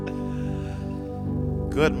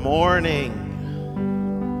Good morning.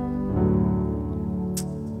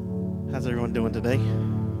 How's everyone doing today?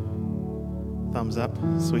 Thumbs up.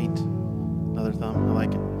 Sweet. Another thumb. I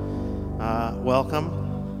like it.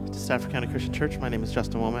 Welcome to Stafford County Christian Church. My name is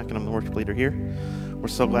Justin Womack, and I'm the worship leader here. We're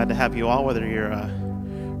so glad to have you all, whether you're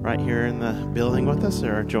right here in the building with us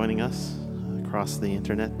or joining us across the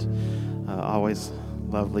internet. Always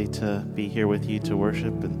lovely to be here with you to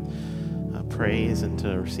worship and praise and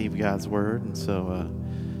to receive God's word. And so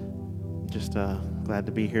just glad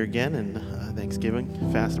to be here again, and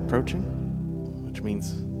Thanksgiving fast approaching, which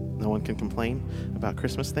means no one can complain about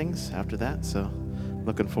Christmas things after that, so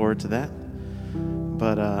looking forward to that.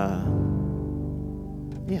 But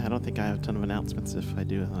yeah, I don't think I have a ton of announcements. If I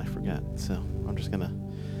do, then I forget. So I'm just going to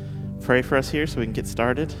pray for us here so we can get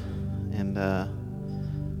started, and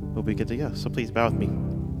we'll be good to go. So please bow with me.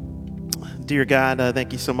 Dear God,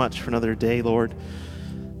 thank you so much for another day, Lord,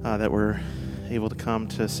 that we're able to come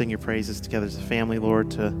to sing your praises together as a family, Lord,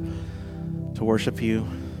 to worship you,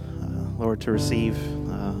 Lord, to receive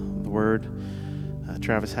the word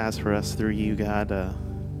Travis has for us through you, God. I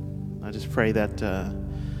just pray that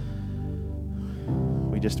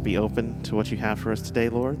we just be open to what you have for us today,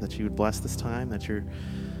 Lord, that you would bless this time, that you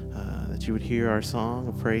would hear our song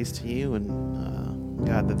of praise to you, and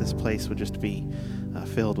God, that this place would just be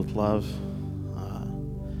filled with love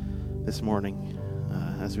this morning,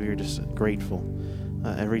 as we are just grateful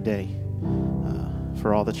every day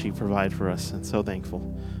for all that you provide for us, and so thankful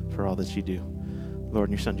for all that you do. Lord,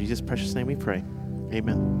 in your Son, Jesus' precious name we pray.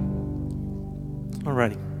 Amen.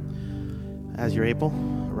 Alrighty. As you're able,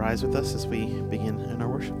 rise with us as we begin in our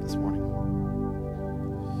worship this morning.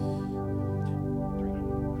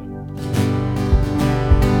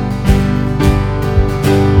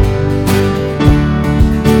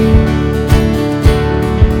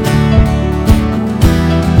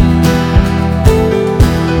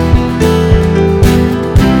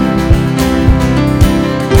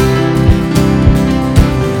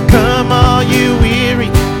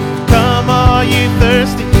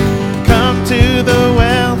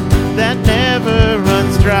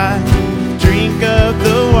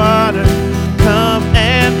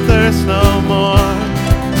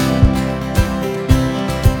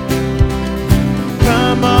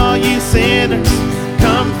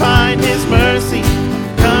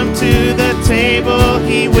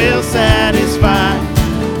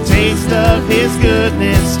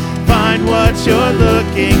 You're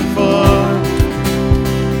looking for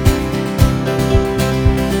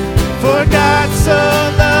God so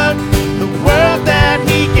loved the world that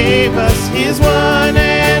he gave us his one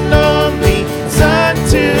and only Son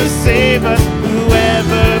to save us.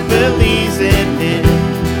 Whoever believes in him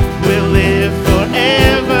will live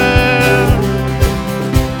forever.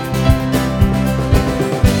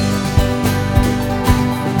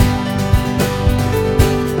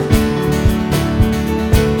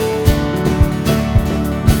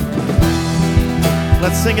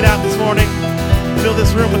 Let's sing it out this morning. Fill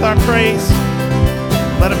this room with our praise.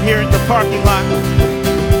 Let them hear it in the parking lot.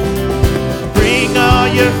 Bring all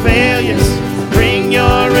your failures. Bring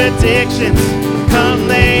your addictions. Come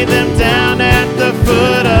lay them down at the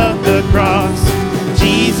foot of the cross.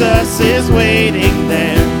 Jesus is waiting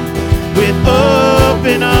there with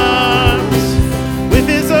open arms. With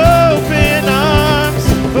his open arms.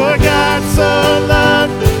 For God so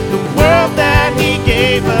loved the world that he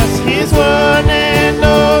gave us his one and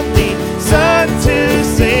only Son to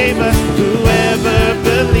save us. Whoever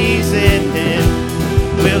believes in him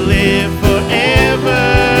will live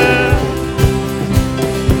forever.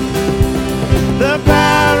 The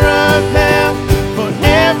power of hell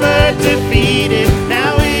forever defeated.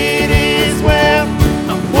 Now it is well.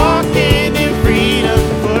 I'm walking in freedom.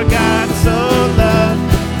 For God so loved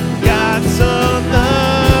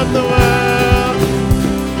the world.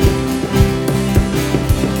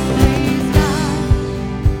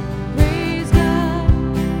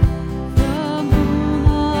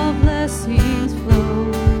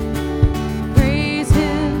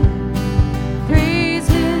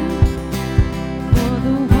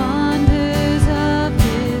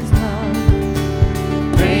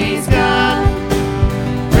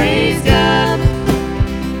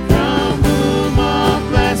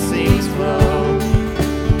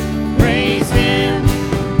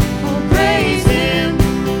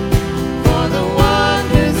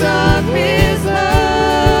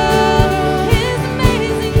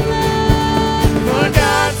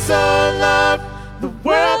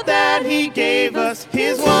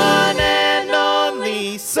 His one and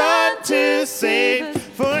only Son to save.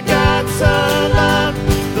 For God so loved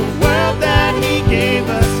the world that he gave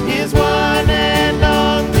us his one and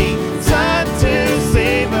only Son to save.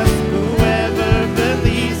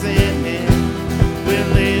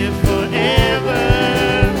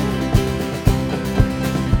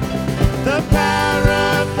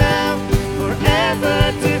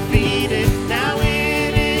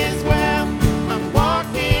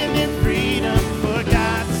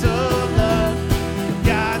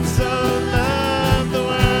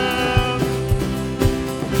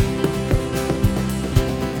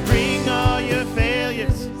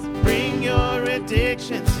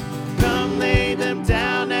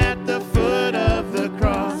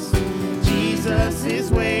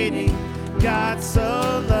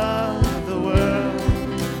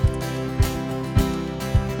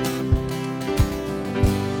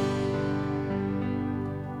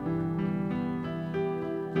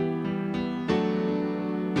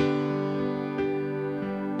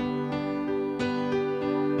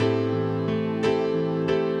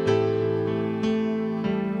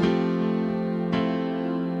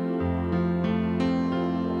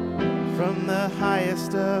 From the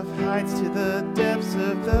highest of heights to the depths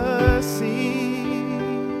of the sea,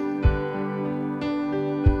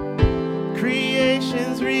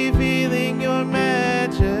 creation's revealing your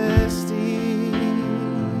majesty.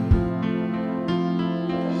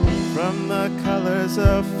 From the colors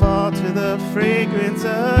of fall to the fragrance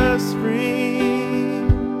of spring,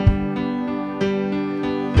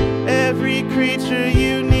 every creature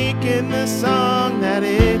unique in the song that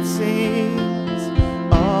it sings,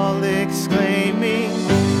 all exclaiming,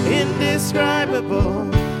 indescribable,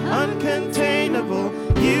 uncontainable.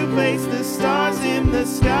 You place the stars in the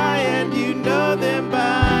sky and you know them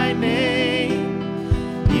by name.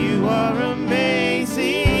 You are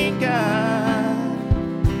amazing, God.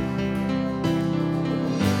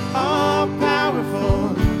 All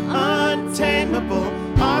powerful, untamable,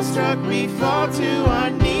 awestruck we fall to our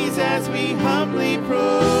knees as we humbly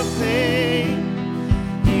proclaim.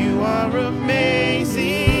 You are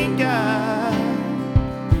amazing, God.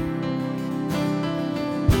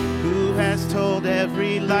 Who has told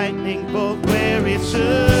every lightning bolt where it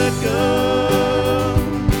should go,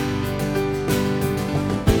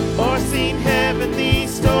 or seen heavenly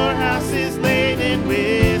storehouses laden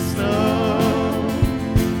with snow?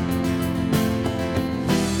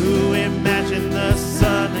 Who imagined the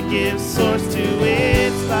sun and gives source to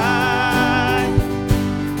its light,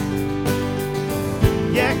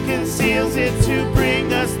 yet conceals it to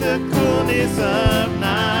bring us the coolness of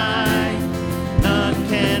night? None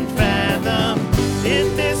can fathom,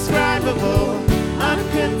 indescribable,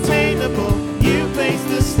 uncontainable. You place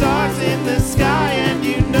the stars in the sky and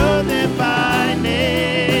you know them by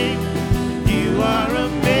name. You are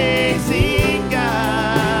amazing,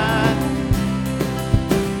 God.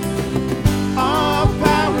 All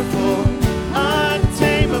powerful,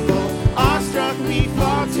 untamable, awestruck we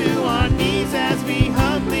fall to our knees as we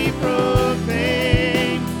humbly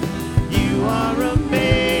proclaim. You are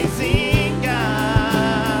amazing,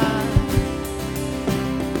 God.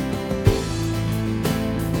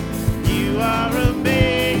 You are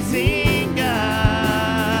amazing,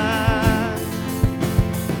 God.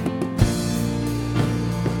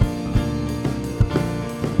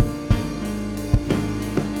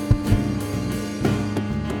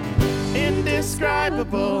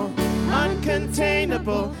 Indescribable,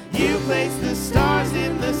 uncontainable. You place the stars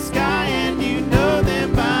in the sky and you know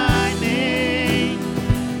them by name.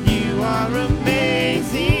 You are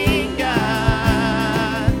amazing,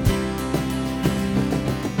 God.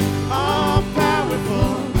 All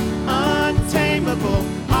powerful, untamable,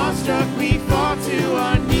 awestruck we fall to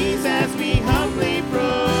our knees as we humbly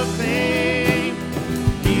proclaim.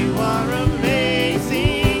 You are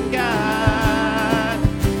amazing, God.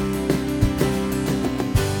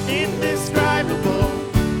 Indescribable,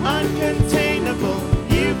 uncontainable.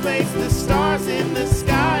 You place the stars in the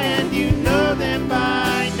sky and you know them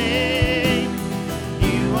by name.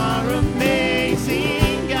 You are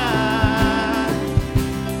amazing, God.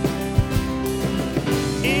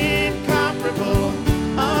 Incomparable,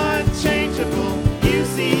 unchangeable. You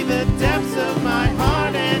see the depths of my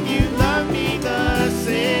heart and you love me the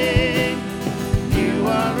same. You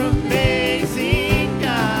are amazing,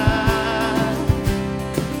 God.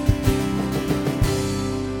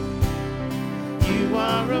 You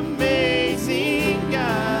are amazing,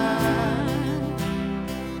 God.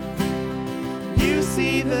 You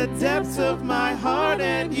see the depths of my heart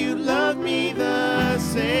and you love me the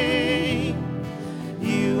same.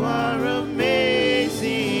 You are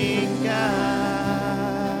amazing, God.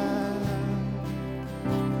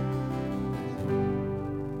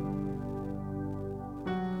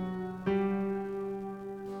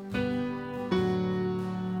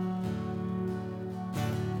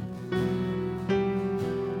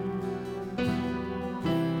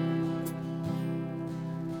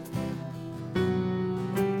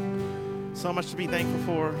 So much to be thankful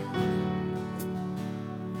for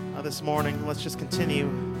this morning. Let's just continue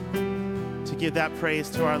to give that praise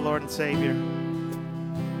to our Lord and Savior.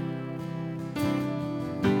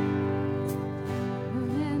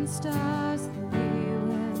 Moon and stars they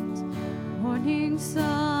went, morning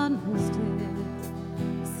sun was lit,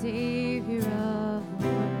 the Savior of the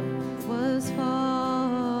world was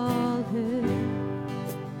fallen.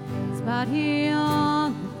 His body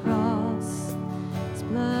on the cross, his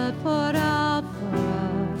blood poured out for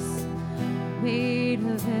us, weight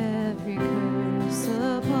of every curse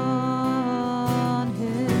upon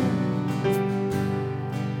him.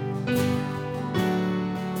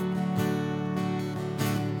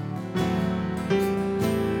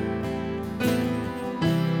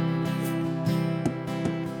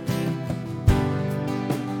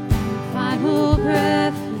 Final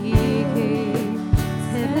breath he gave,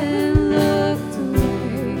 heaven looked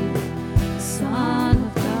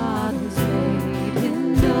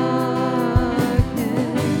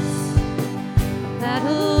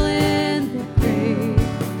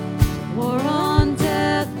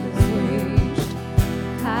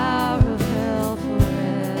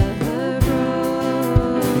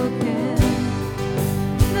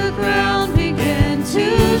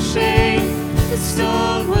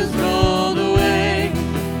stone was rolled away.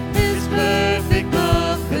 His perfect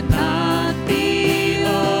love could not be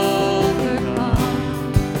overcome.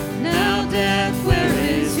 Now death, where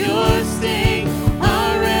is your sting?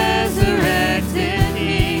 Our resurrected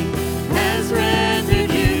King has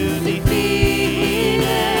rendered you defeated.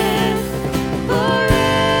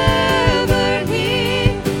 Forever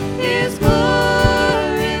He is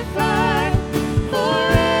glorified.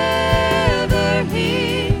 Forever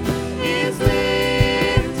He is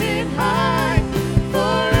lifted high.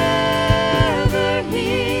 Forever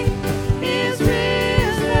He is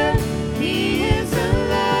risen. He is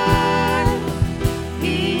alive.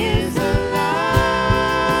 He is alive.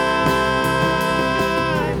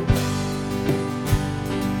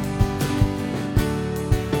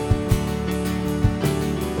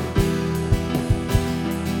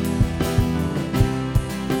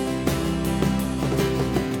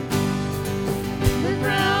 The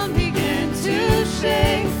ground began to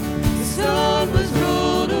shake. The stone was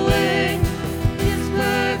rolled away. His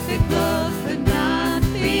perfect love could not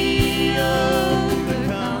be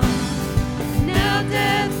overcome. Now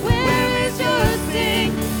death, where is your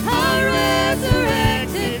sting? Our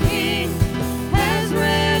resurrected King has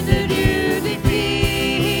rendered you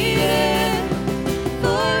defeated.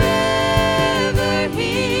 Forever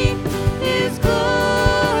He is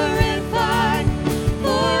glorified.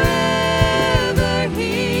 Forever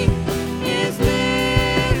He is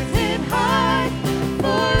lifted high.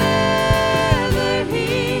 Forever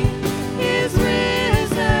He is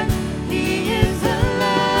risen. He is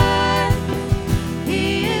alive.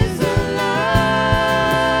 He is alive.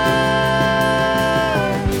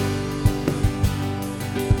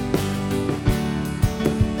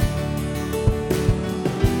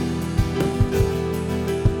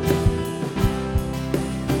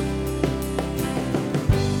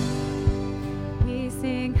 We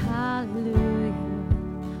sing hallelujah.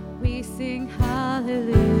 We sing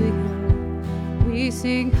hallelujah. We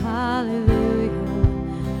sing hallelujah.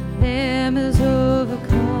 Lamb is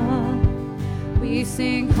overcome. We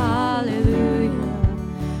sing hallelujah.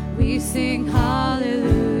 We sing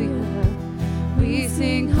hallelujah. We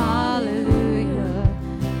sing hallelujah.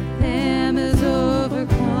 Lamb is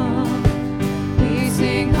overcome. We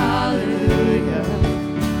sing hallelujah.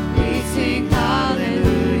 We sing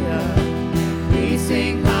hallelujah. We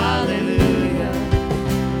sing hallelujah.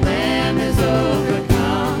 Lamb is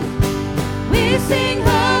overcome. We sing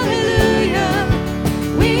hallelujah.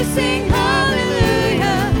 We sing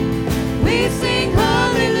hallelujah. We sing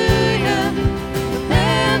hallelujah.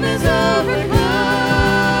 Lamb is overcome.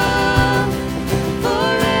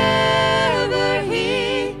 Forever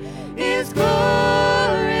He is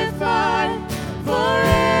glorified.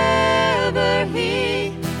 Forever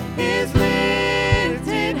He is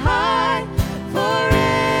lifted high.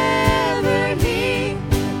 Forever He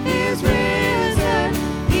is risen.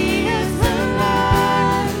 He is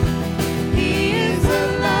alive. He is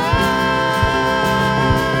alive.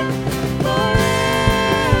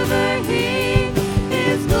 Forever He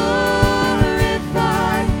is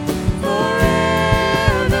glorified.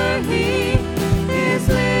 Forever He is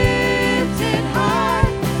lifted high.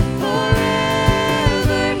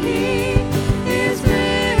 Forever He is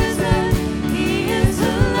risen. He is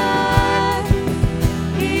alive.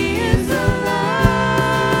 He is alive.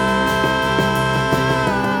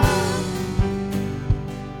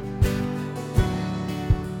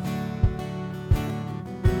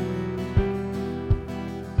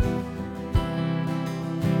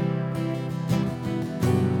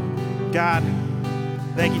 God,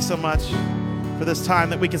 thank you so much for this time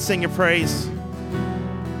that we can sing your praise.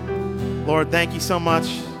 Lord, thank you so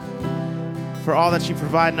much for all that you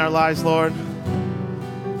provide in our lives, Lord.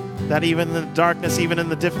 That even in the darkness, even in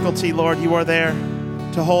the difficulty, Lord, you are there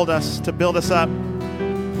to hold us, to build us up,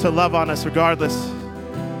 to love on us regardless.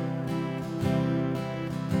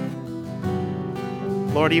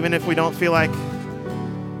 Lord, even if we don't feel like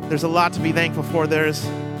there's a lot to be thankful for, there is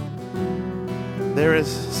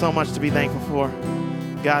so much to be thankful for.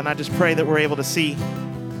 God, and I just pray that we're able to see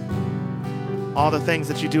all the things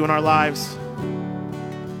that you do in our lives.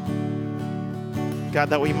 God,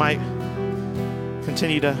 that we might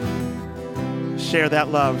continue to share that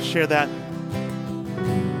love, share that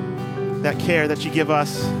care that you give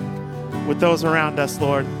us with those around us,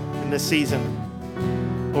 Lord, in this season.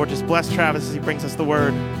 Lord, just bless Travis as he brings us the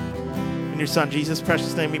word. In your Son, Jesus'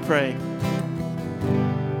 precious name we pray.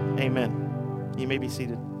 Amen. You may be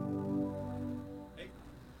seated.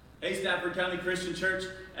 Hey, Stafford County Christian Church.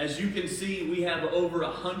 As you can see, we have over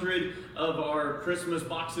 100 of our Christmas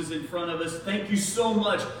boxes in front of us. Thank you so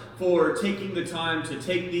much for taking the time to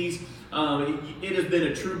take these It has been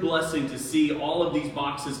a true blessing to see all of these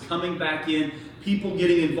boxes coming back in, people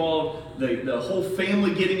getting involved, the whole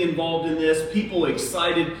family getting involved in this, people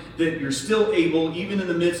excited that you're still able, even in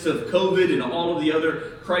the midst of COVID and all of the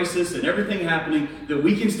other crisis and everything happening, that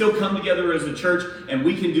we can still come together as a church and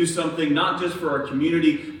we can do something not just for our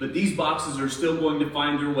community, but these boxes are still going to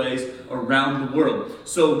find their ways around the world.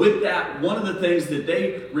 So with that, one of the things that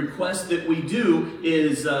they request that we do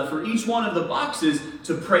is for each one of the boxes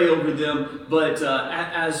to pray over them. But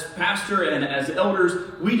as pastor and as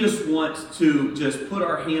elders, we just want to just put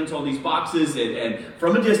our hands on these boxes and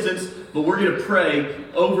from a distance, but we're going to pray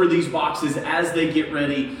over these boxes as they get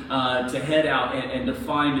ready to head out and to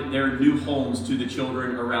find their new homes to the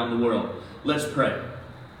children around the world. Let's pray.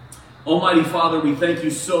 Almighty Father, we thank you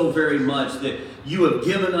so very much that you have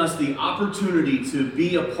given us the opportunity to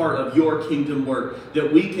be a part of your kingdom work,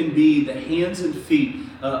 that we can be the hands and feet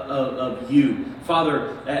of you.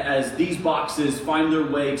 Father, as these boxes find their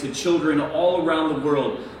way to children all around the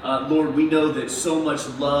world, Lord, we know that so much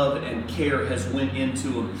love and care has went into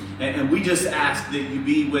them. And we just ask that you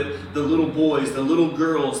be with the little boys, the little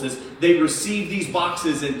girls, as they receive these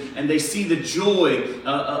boxes and they see the joy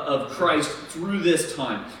of Christ through this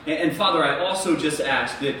time. And Father, I also just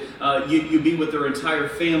ask that you be with their entire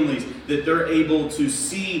families, that they're able to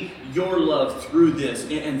see your love through this.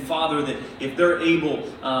 And Father, that if they're able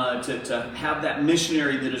to have that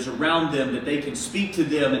missionary that is around them, that they can speak to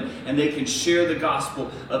them and they can share the gospel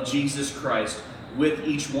of Jesus Christ with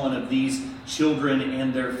each one of these children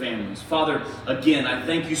and their families. Father, again, I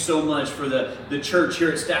thank you so much for the church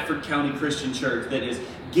here at Stafford County Christian Church that is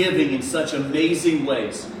giving in such amazing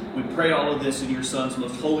ways. We pray all of this in your Son's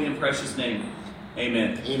most holy and precious name.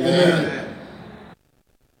 Amen. Amen.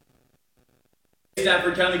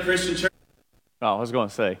 Stafford County Christian Church. Oh, I was going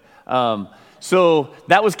to say. So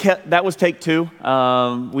that was take two.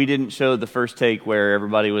 We didn't show the first take where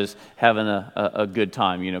everybody was having a good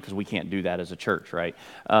time, because we can't do that as a church, right?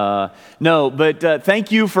 No, but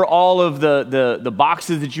thank you for all of the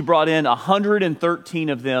boxes that you brought in. 113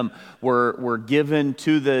 of them were given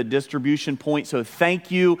to the distribution point. So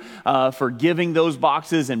thank you for giving those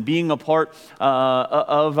boxes and being a part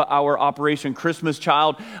of our Operation Christmas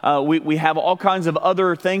Child. We have all kinds of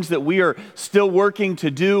other things that we are still working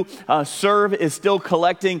to do. Serve is still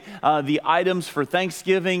collecting the items for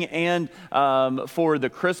Thanksgiving and for the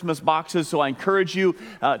Christmas boxes. So I encourage you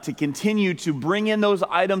to continue to bring in those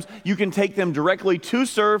items. You can take them directly to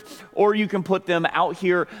Serve, or you can put them out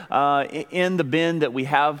here in the bin that we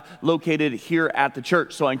have located here at the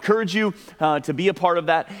church. So I encourage you to be a part of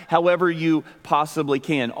that however you possibly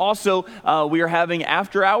can. Also, we are having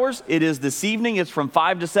after hours. It is this evening. It's from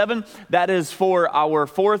 5 to 7. That is for our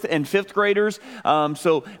 4th and 5th graders.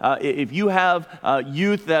 So if you have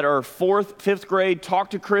youth that are 4th, 5th grade,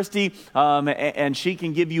 talk to Christy, and she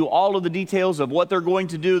can give you all of the details of what they're going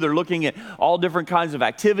to do. They're looking at all different kinds of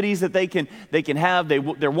activities that they can have.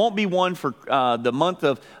 There won't be one for the month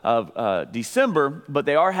of December, but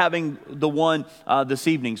they are having the one this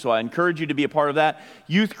evening. So I encourage you to be a part of that.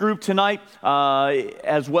 Youth group tonight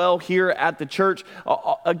as well here at the church.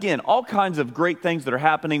 Again, all kinds of great things that are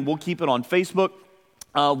happening. We'll keep it on Facebook.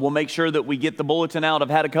 We'll make sure that we get the bulletin out. I've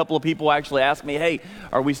had a couple of people actually ask me, hey,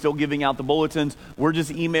 are we still giving out the bulletins? We're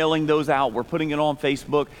just emailing those out. We're putting it on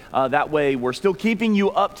Facebook. That way, we're still keeping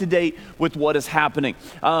you up to date with what is happening.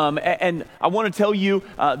 And I want to tell you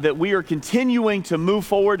that we are continuing to move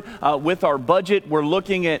forward with our budget. We're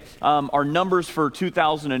looking at our numbers for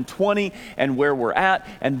 2020 and where we're at.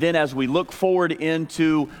 And then as we look forward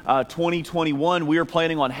into 2021, we are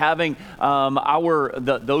planning on having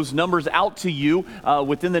those numbers out to you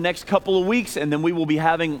within the next couple of weeks, and then we will be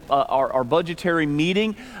having our budgetary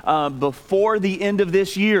meeting before the end of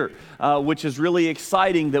this year, which is really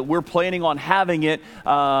exciting that we're planning on having it,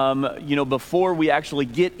 before we actually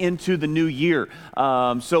get into the new year.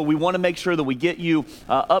 So we want to make sure that we get you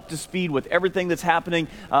up to speed with everything that's happening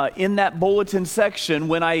in that bulletin section.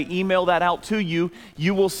 When I email that out to you,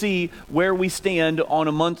 you will see where we stand on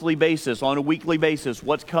a monthly basis, on a weekly basis,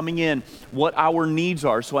 what's coming in, what our needs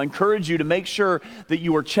are. So I encourage you to make sure that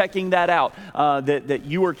you are checking that out, that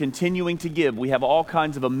you are continuing to give. We have all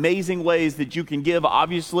kinds of amazing ways that you can give.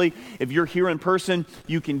 Obviously, if you're here in person,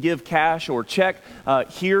 you can give cash or check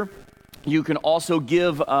here. You can also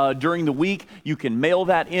give during the week. You can mail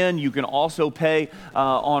that in. You can also pay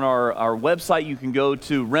on our website. You can go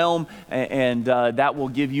to Realm, and that will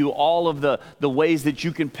give you all of the ways that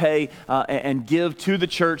you can pay and give to the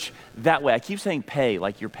church that way. I keep saying pay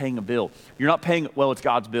like you're paying a bill. You're not paying, well, it's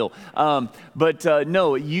God's bill. But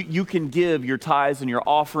no, you can give your tithes and your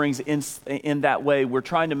offerings in that way. We're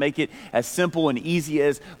trying to make it as simple and easy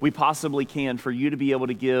as we possibly can for you to be able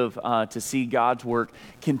to give to see God's work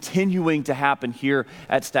continuing to happen here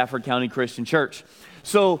at Stafford County Christian Church.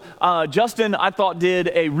 So Justin, I thought,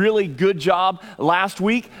 did a really good job last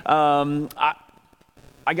week. I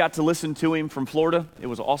got to listen to him from Florida. It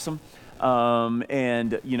was awesome.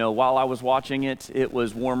 And, you know, while I was watching it, it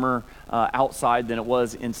was warmer outside than it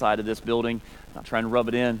was inside of this building. Not trying to rub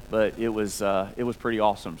it in, but it was pretty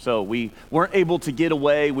awesome. So we weren't able to get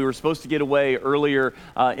away. We were supposed to get away earlier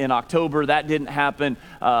in October. That didn't happen,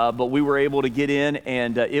 but we were able to get in,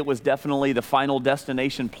 and it was definitely the final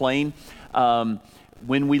destination plane.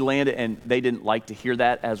 When we landed, and they didn't like to hear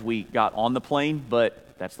that as we got on the plane, but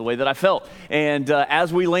that's the way that I felt. And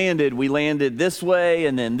as we landed this way,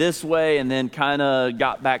 and then kind of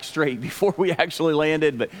got back straight before we actually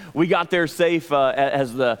landed. But we got there safe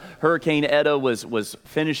as the Hurricane Eta was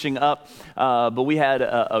finishing up. But we had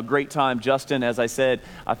a great time. Justin, as I said,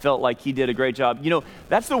 I felt like he did a great job. You know,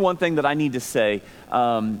 that's the one thing that I need to say.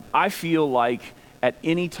 I feel like at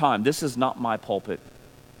any time, this is not my pulpit.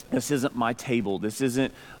 This isn't my table. This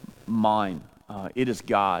isn't mine. It is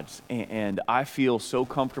God's, and I feel so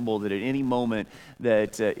comfortable that at any moment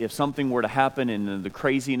that if something were to happen in the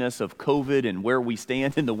craziness of COVID and where we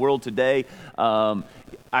stand in the world today,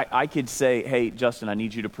 I could say, hey, Justin, I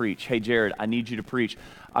need you to preach. Hey, Jared, I need you to preach.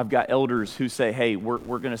 I've got elders who say, hey, we're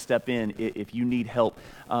going to step in if you need help.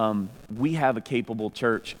 We have a capable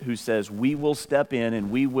church who says we will step in and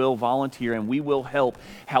we will volunteer and we will help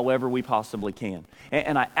however we possibly can.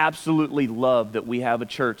 And I absolutely love that we have a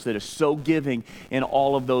church that is so giving in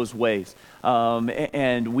all of those ways.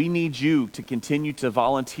 And we need you to continue to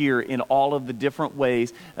volunteer in all of the different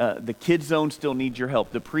ways. The Kids Zone still needs your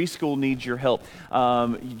help. The preschool needs your help.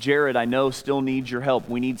 Jared, I know, still needs your help.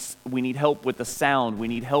 We need help with the sound. We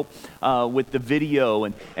need help with the video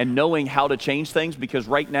and knowing how to change things, because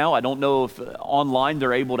right now, I don't know if online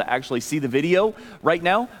they're able to actually see the video right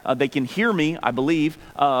now. They can hear me, I believe,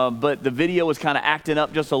 but the video is kind of acting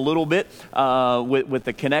up just a little bit with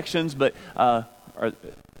the connections, but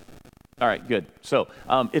all right, good. So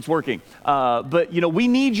it's working. But, you know, we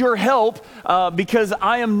need your help because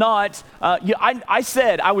I am not, I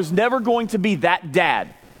said I was never going to be that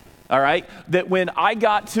dad. All right, that when I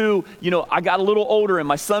got to, I got a little older and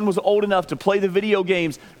my son was old enough to play the video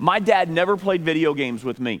games, my dad never played video games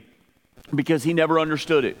with me because he never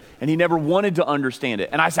understood it and he never wanted to understand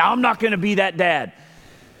it. And I said, I'm not going to be that dad.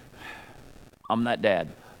 I'm that dad.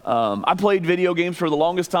 I played video games for the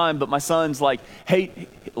longest time, but my son's like, hey,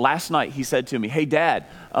 last night he said to me, hey, Dad,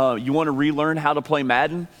 you want to relearn how to play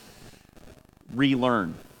Madden?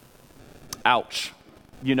 Relearn. Ouch.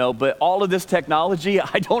 But all of this technology,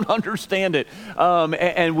 I don't understand it,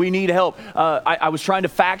 and we need help. I was trying to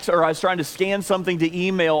fax, or I was trying to scan something to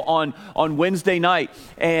email on Wednesday night,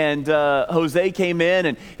 and Jose came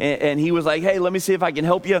in, and he was like, hey, let me see if I can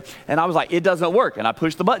help you, and I was like, it doesn't work, and I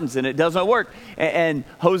pushed the buttons, and it doesn't work, and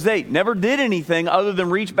Jose never did anything other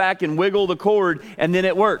than reach back and wiggle the cord, and then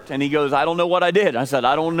it worked, and he goes, I don't know what I did. I said,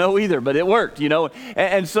 I don't know either, but it worked,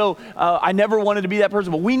 and so I never wanted to be that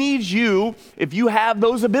person, but we need you, if you have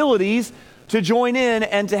those abilities, to join in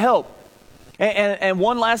and to help. And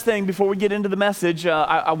one last thing before we get into the message,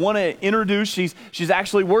 I want to introduce, she's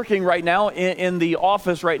actually working right now in the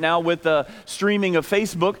office right now with streaming of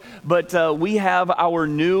Facebook, but we have our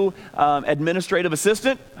new administrative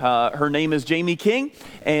assistant. Her name is Jamie King,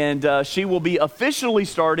 and she will be officially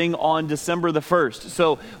starting on December the 1st.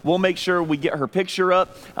 So we'll make sure we get her picture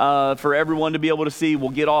up for everyone to be able to see. We'll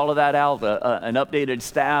get all of that out, an updated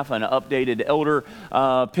staff, an updated elder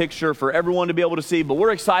picture for everyone to be able to see. But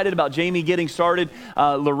we're excited about Jamie getting started.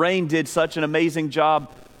 Lorraine did such an amazing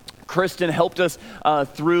job. Kristen helped us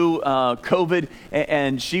through COVID,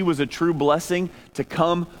 and she was a true blessing to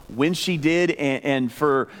come when she did, and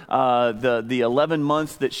for the 11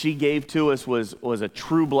 months that she gave to us was a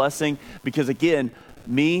true blessing, because again,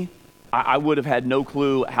 me, I would have had no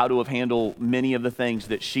clue how to have handled many of the things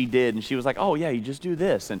that she did. And she was like, oh, yeah, you just do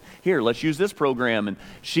this. And here, let's use this program. And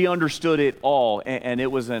she understood it all. And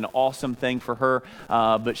it was an awesome thing for her.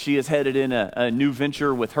 But she is headed in a new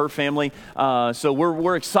venture with her family. So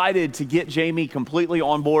we're excited to get Jamie completely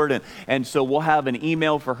on board. And so we'll have an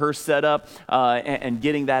email for her set up and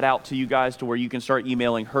getting that out to you guys to where you can start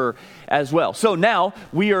emailing her as well. So now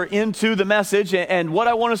we are into the message. And what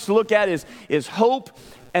I want us to look at is hope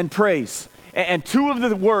and praise. And two of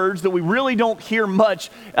the words that we really don't hear much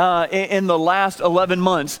in the last 11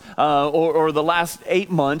 months or the last 8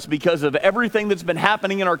 months because of everything that's been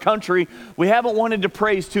happening in our country. We haven't wanted to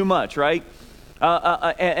praise too much, right?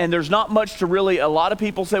 And there's not much to really, a lot of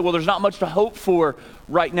people say, well, there's not much to hope for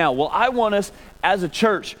right now. Well, I want us as a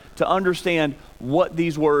church to understand what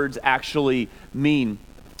these words actually mean.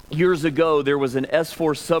 Years ago, there was an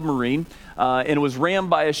S-4 submarine, and it was rammed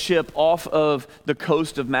by a ship off of the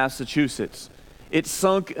coast of Massachusetts. It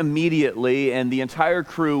sunk immediately, and the entire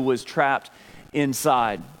crew was trapped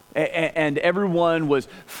inside. And everyone was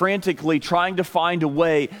frantically trying to find a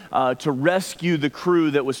way to rescue the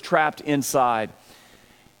crew that was trapped inside.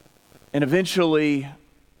 And eventually,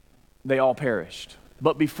 they all perished.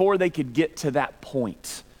 But before they could get to that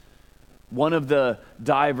point, one of the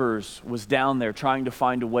divers was down there trying to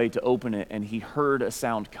find a way to open it, and he heard a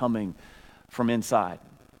sound coming from inside.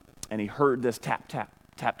 And he heard this tap, tap,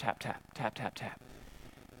 tap, tap, tap, tap, tap, tap.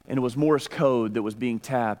 And it was Morse code that was being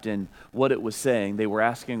tapped, and what it was saying, they were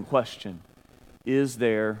asking a question: is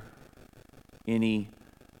there any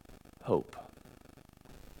hope?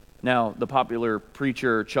 Now, the popular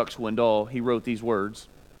preacher Chuck Swindoll, he wrote these words.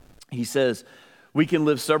 He says, we can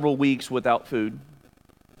live several weeks without food.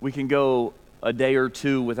 We can go a day or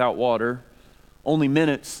two without water, only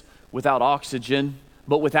minutes without oxygen,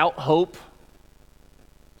 but without hope,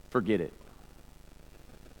 forget it.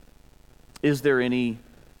 Is there any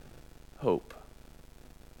hope?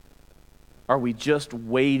 Are we just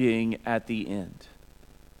waiting at the end?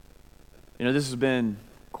 You know, this has been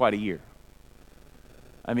quite a year.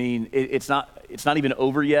 I mean, it's not even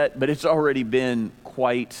over yet, but it's already been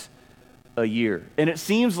quite a year. And it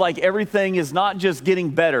seems like everything is not just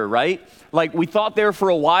getting better, right? Like we thought there for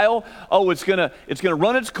a while, oh, it's gonna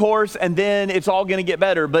run its course and then it's all gonna get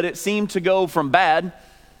better. But it seemed to go from bad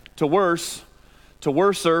to worse, to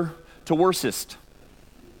worser, to worsest.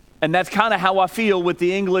 And that's kind of how I feel with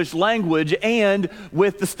the English language and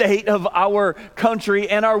with the state of our country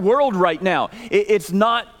and our world right now. It's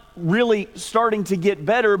not really starting to get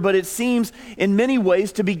better, but it seems in many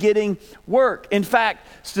ways to be getting worse. In fact,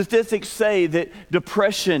 statistics say that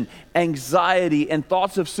depression, anxiety, and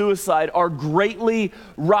thoughts of suicide are greatly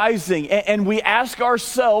rising. And we ask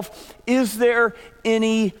ourselves, is there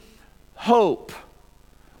any hope?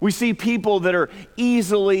 We see people that are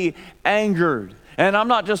easily angered. And I'm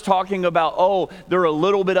not just talking about, oh, they're a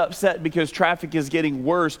little bit upset because traffic is getting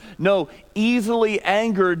worse. No, easily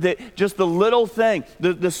angered that just the little thing,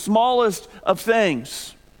 the smallest of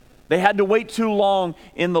things. They had to wait too long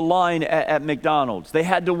in the line at McDonald's. They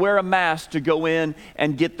had to wear a mask to go in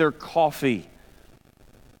and get their coffee.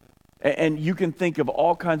 And you can think of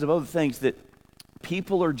all kinds of other things that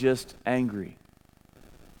people are just angry.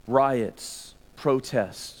 Riots,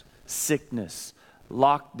 protests, sickness,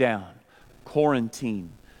 lockdown,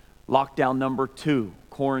 quarantine, lockdown number 2,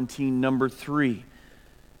 quarantine number 3.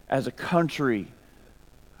 As a country,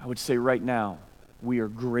 I would say right now, we are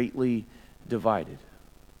greatly divided.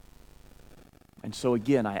 And so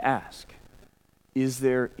again, I ask, is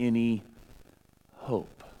there any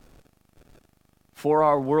hope? For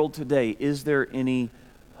our world today, is there any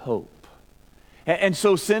hope? And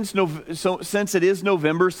so since it is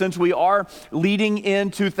November, since we are leading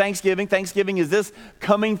into Thanksgiving is this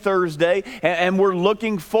coming Thursday, and we're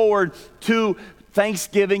looking forward to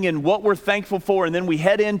Thanksgiving and what we're thankful for, and then we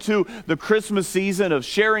head into the Christmas season of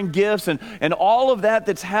sharing gifts and all of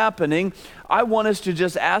that's happening, I want us to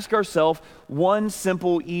just ask ourselves one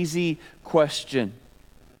simple, easy question.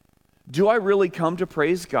 Do I really come to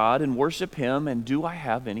praise God and worship Him, and do I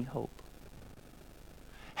have any hope?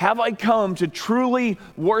 Have I come to truly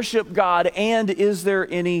worship God, and is there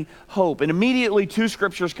any hope? And immediately 2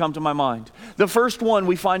 scriptures come to my mind. The first one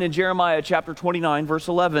we find in Jeremiah chapter 29, verse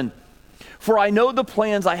 11. For I know the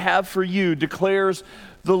plans I have for you, declares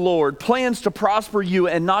the Lord. Plans to prosper you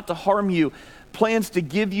and not to harm you. Plans to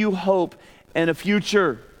give you hope and a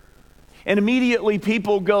future. And immediately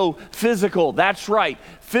people go physical. That's right.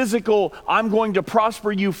 Physical, I'm going to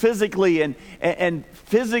prosper you physically. And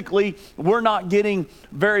physically, we're not getting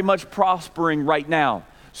very much prospering right now.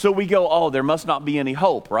 So we go, oh, there must not be any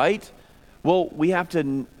hope, right? Well, we have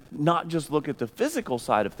to not just look at the physical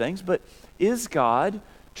side of things, but is God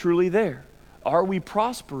truly there? Are we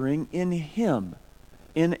prospering in Him,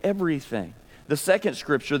 in everything? The second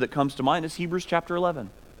scripture that comes to mind is Hebrews chapter 11.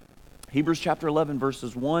 Hebrews chapter 11,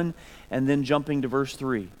 verses 1, and then jumping to verse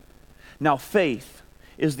 3. Now faith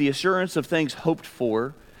is the assurance of things hoped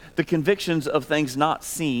for, the convictions of things not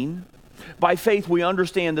seen. By faith we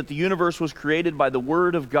understand that the universe was created by the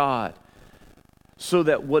Word of God, so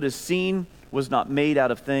that what is seen was not made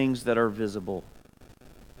out of things that are visible.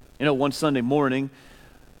 You know, one Sunday morning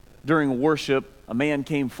during worship, a man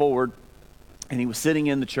came forward and he was sitting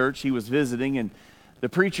in the church. He was visiting, and the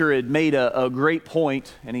preacher had made a great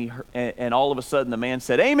point, and all of a sudden the man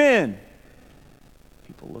said, "Amen."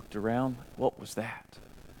 People looked around, what was that?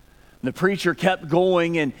 And the preacher kept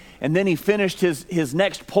going, and then he finished his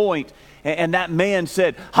next point, and that man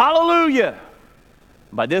said, "Hallelujah."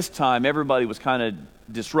 By this time, everybody was kind of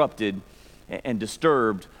disrupted and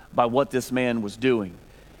disturbed by what this man was doing.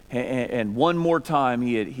 And one more time,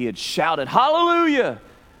 he had shouted, "Hallelujah."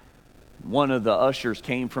 One of the ushers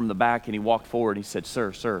came from the back and he walked forward. He said,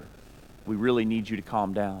 Sir, we really need you to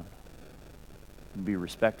calm down and be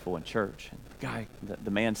respectful in church. And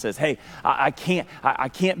the man says, "Hey, I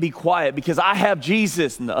can't be quiet because I have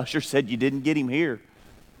Jesus." And the usher said, "You didn't get him here."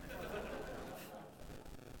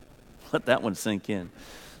 Let that one sink in.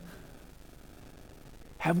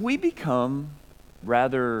 Have we become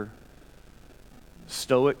rather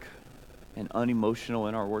stoic and unemotional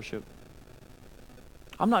in our worship?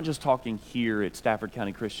 I'm not just talking here at Stafford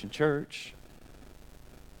County Christian Church,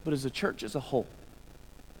 but as a church as a whole.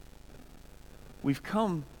 We've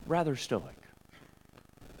come rather stoic,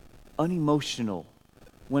 unemotional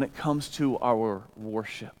when it comes to our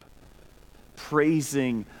worship,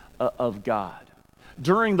 praising of God.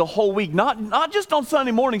 During the whole week, not just on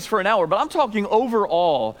Sunday mornings for an hour, but I'm talking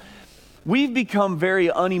overall, we've become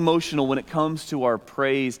very unemotional when it comes to our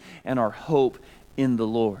praise and our hope in the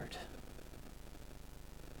Lord.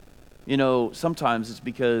 You know, sometimes it's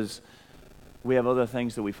because we have other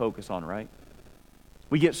things that we focus on, right?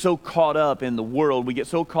 We get so caught up in the world, we get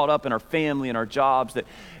so caught up in our family and our jobs that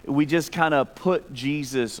we just kind of put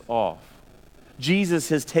Jesus off. Jesus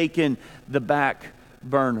has taken the back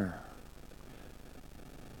burner.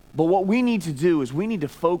 But what we need to do is we need to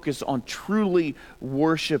focus on truly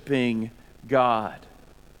worshiping God.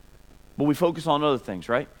 But we focus on other things,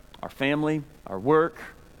 right? Our family, our work.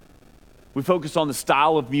 We focus on the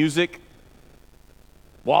style of music.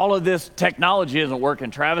 Well, all of this technology isn't working,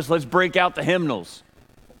 Travis. Let's break out the hymnals.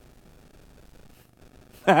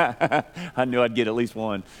 I knew I'd get at least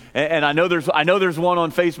one. And I know there's one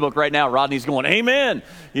on Facebook right now. Rodney's going, "Amen."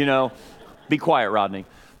 You know, be quiet, Rodney.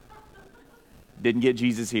 Didn't get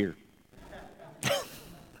Jesus here.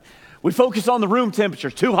 We focus on the room temperature.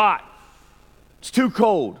 It's too hot. It's too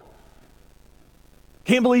cold.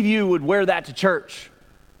 Can't believe you would wear that to church.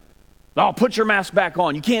 Oh, put your mask back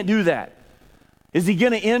on. You can't do that. Is he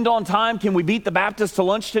going to end on time? Can we beat the Baptist to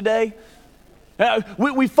lunch today?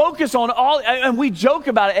 We focus on all, and we joke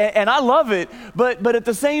about it, and I love it, but at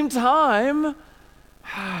the same time,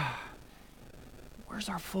 where's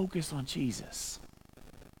our focus on Jesus?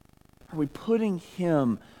 Are we putting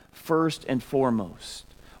him first and foremost?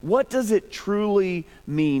 What does it truly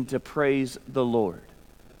mean to praise the Lord?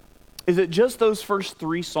 Is it just those first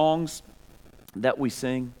 3 songs that we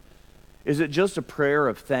sing? Is it just a prayer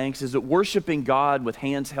of thanks? Is it worshiping God with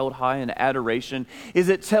hands held high in adoration? Is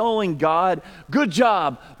it telling God, "Good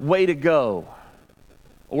job, way to go"?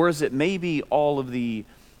 Or is it maybe all of the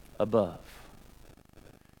above?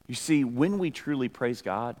 You see, when we truly praise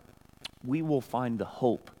God, we will find the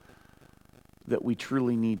hope that we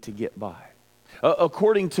truly need to get by.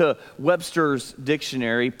 According to Webster's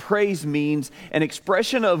dictionary, praise means an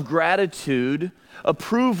expression of gratitude,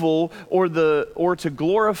 approval, or to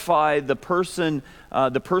glorify the person,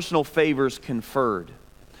 the personal favors conferred,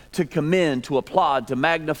 to commend, to applaud, to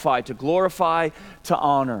magnify, to glorify, to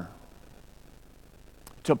honor.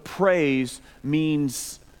 To praise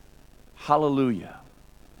means hallelujah.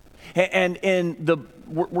 And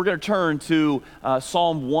we're going to turn to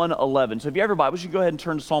Psalm 111. So if you have your Bibles, you go ahead and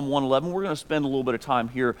turn to Psalm 111. We're going to spend a little bit of time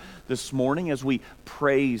here this morning as we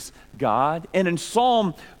praise God. And in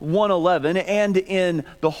Psalm 111 and in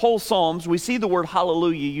the whole Psalms, we see the word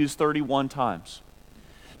hallelujah used 31 times.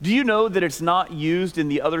 Do you know that it's not used in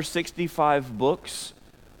the other 65 books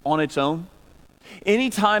on its own?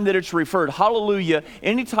 Anytime that it's referred, hallelujah,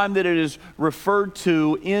 anytime that it is referred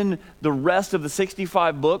to in the rest of the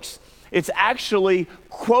 65 books, it's actually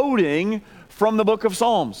quoting from the book of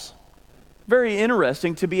Psalms. very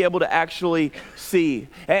interesting to be able to actually see.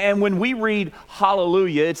 And when we read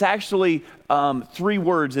hallelujah, it's actually 3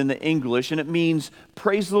 words in the English, and it means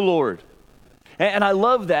praise the Lord. And I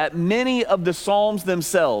love that. Many of the Psalms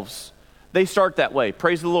themselves, they start that way.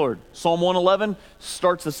 Praise the Lord. Psalm 111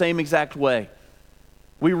 starts the same exact way.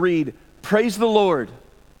 We read, praise the Lord.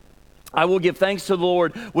 I will give thanks to the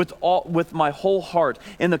Lord with my whole heart,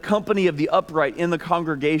 in the company of the upright in the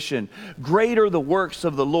congregation. Great are the works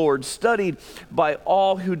of the Lord, studied by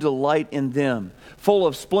all who delight in them. Full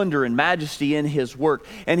of splendor and majesty in his work,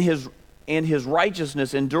 and his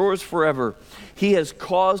righteousness endures forever. He has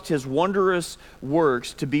caused his wondrous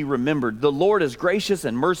works to be remembered. The Lord is gracious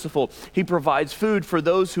and merciful. He provides food for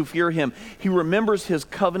those who fear him. He remembers his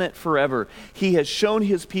covenant forever. He has shown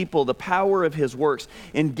his people the power of his works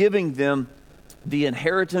in giving them the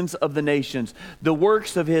inheritance of the nations. The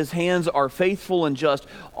works of his hands are faithful and just.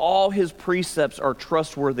 All his precepts are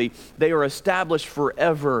trustworthy. They are established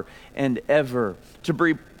forever and ever, to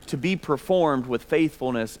be performed with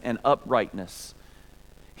faithfulness and uprightness.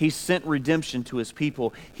 He sent redemption to his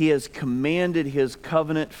people. He has commanded his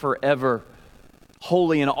covenant forever.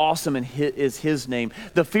 Holy and awesome is his name.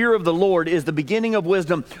 The fear of the Lord is the beginning of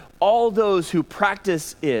wisdom. All those who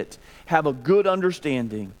practice it have a good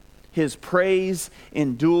understanding. His praise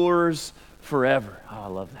endures forever. Oh, I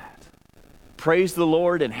love that. Praise the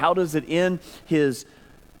Lord. And how does it end? His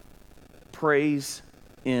praise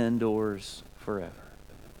endures forever.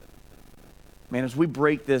 Man, as we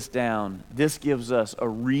break this down, this gives us a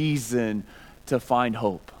reason to find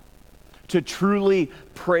hope, to truly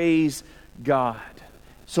praise God.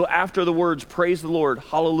 So after the words, praise the Lord,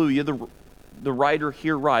 hallelujah, the writer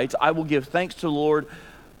here writes, I will give thanks to the Lord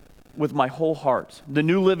with my whole heart. The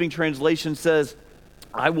New Living Translation says,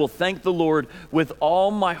 I will thank the Lord with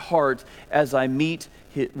all my heart as I meet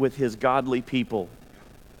with his godly people.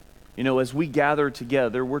 You know, as we gather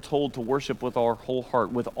together, we're told to worship with our whole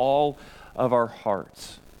heart, with all of our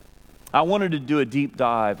hearts. I wanted to do a deep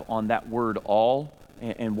dive on that word all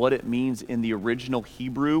and what it means in the original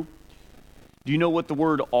Hebrew. Do you know what the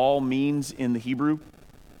word all means in the Hebrew?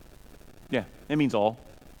 Yeah, it means all.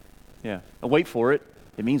 Yeah, now wait for it.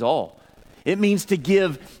 It means all. It means to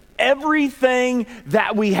give everything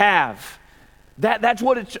that we have. That's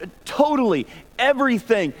what it's totally,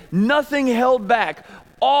 everything, nothing held back.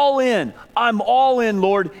 All in. I'm all in,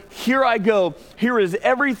 Lord. Here I go. Here is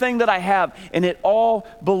everything that I have, and it all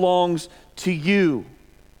belongs to you.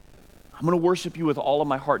 I'm going to worship you with all of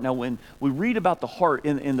my heart. Now, when we read about the heart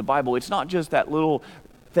in the Bible, it's not just that little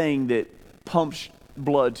thing that pumps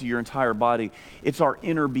blood to your entire body. It's our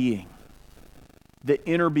inner being. The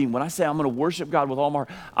inner being. When I say I'm going to worship God with all my heart,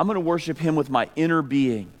 I'm going to worship him with my inner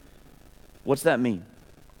being. What's that mean?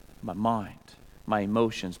 My mind, my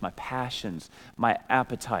emotions, my passions, my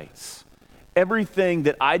appetites. Everything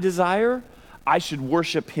that I desire, I should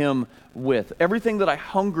worship him with. Everything that I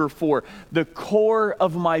hunger for, the core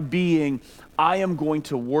of my being, I am going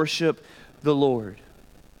to worship the Lord.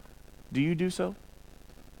 Do you do so?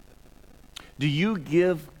 Do you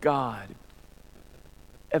give God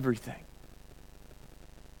everything?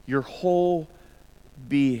 Your whole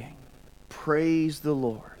being. Praise the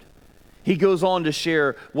Lord. He goes on to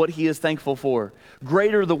share what he is thankful for.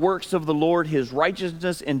 Great are the works of the Lord. His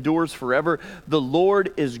righteousness endures forever. The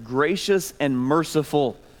Lord is gracious and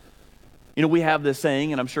merciful. You know, we have this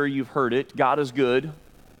saying, and I'm sure you've heard it, God is good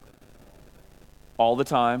all the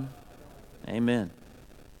time. Amen.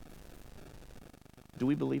 Do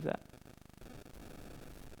we believe that?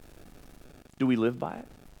 Do we live by it?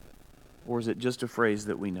 Or is it just a phrase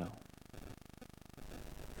that we know?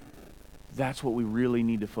 That's what we really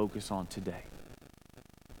need to focus on today.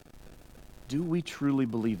 Do we truly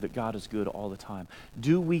believe that God is good all the time?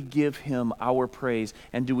 Do we give him our praise?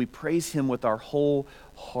 And do we praise him with our whole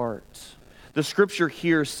heart? The scripture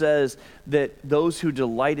here says that those who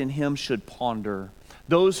delight in him should ponder.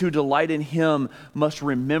 Those who delight in him must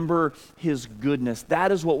remember his goodness.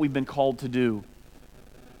 That is what we've been called to do.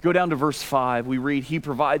 Go down to verse 5. We read, he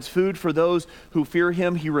provides food for those who fear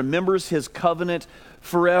him. He remembers his covenant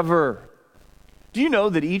forever. Do you know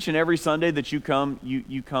that each and every Sunday that you come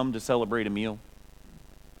to celebrate a meal?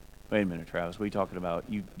 Wait a minute, Travis. What are you talking about?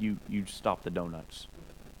 You stop the donuts.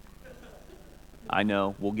 I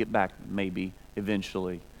know. We'll get back maybe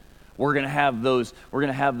eventually. We're gonna have those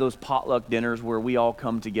potluck dinners where we all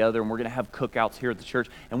come together, and we're gonna have cookouts here at the church,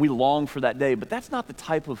 and we long for that day. But that's not the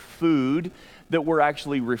type of food that we're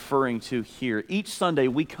actually referring to here. Each Sunday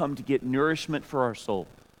we come to get nourishment for our soul,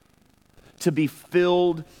 to be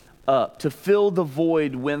filled up, to fill the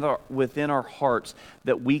void within our hearts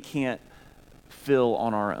that we can't fill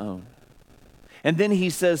on our own. And then he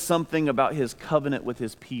says something about his covenant with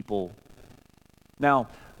his people. Now,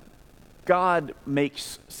 God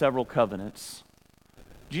makes several covenants.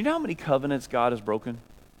 Do you know how many covenants God has broken?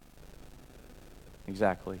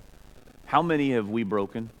 Exactly. How many have we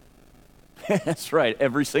broken? That's right,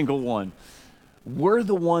 every single one. We're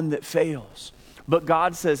the one that fails. But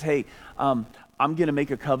God says, hey, I'm going to make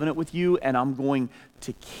a covenant with you, and I'm going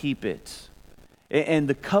to keep it. And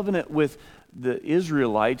the covenant with the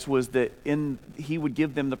Israelites was that he would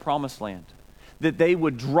give them the promised land, that they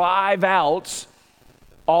would drive out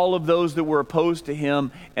all of those that were opposed to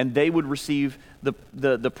him, and they would receive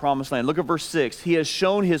the promised land. Look at verse 6. He has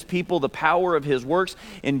shown his people the power of his works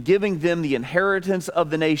in giving them the inheritance of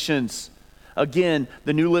the nations. Again,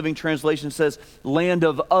 the New Living Translation says, land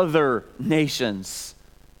of other nations.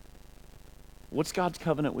 What's God's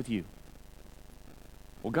covenant with you?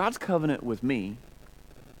 Well, God's covenant with me,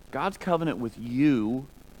 God's covenant with you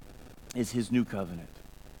is his new covenant.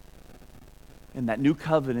 And that new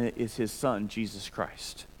covenant is his Son, Jesus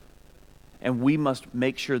Christ. And we must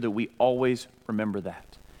make sure that we always remember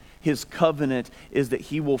that. His covenant is that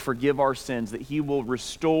he will forgive our sins, that he will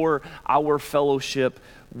restore our fellowship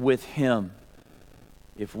with him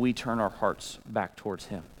if we turn our hearts back towards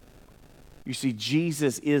him. You see,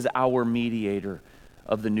 Jesus is our mediator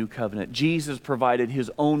of the new covenant. Jesus provided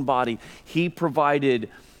his own body. He provided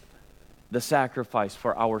the sacrifice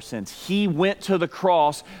for our sins. He went to the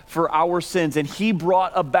cross for our sins, and he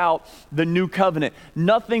brought about the new covenant.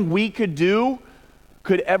 Nothing we could do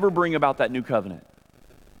could ever bring about that new covenant.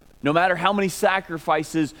 No matter how many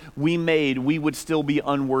sacrifices we made, we would still be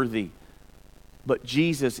unworthy. But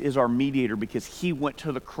Jesus is our mediator because he went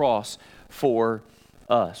to the cross for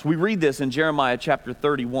us. We read this in Jeremiah chapter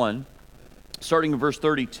 31, starting in verse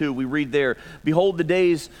 32. We read there, "Behold, the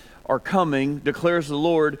days are coming, declares the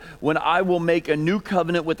Lord, when I will make a new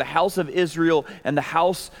covenant with the house of Israel and the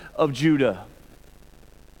house of Judah."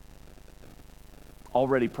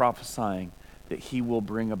 Already prophesying that he will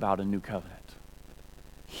bring about a new covenant.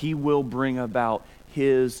 He will bring about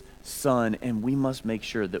his Son, and we must make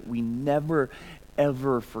sure that we never,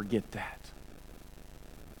 ever forget that.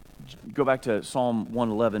 Go back to Psalm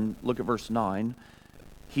 111, look at verse 9.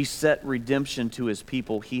 He set redemption to his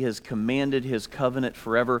people. He has commanded his covenant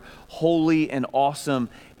forever. Holy and awesome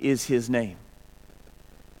is his name.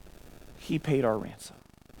 He paid our ransom,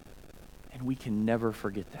 and we can never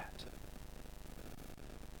forget that.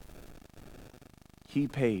 He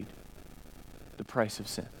paid the price of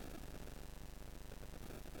sin,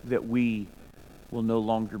 that we will no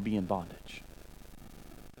longer be in bondage.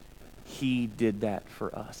 He did that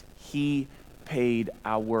for us. He paid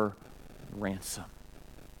our ransom.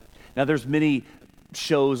 Now, there's many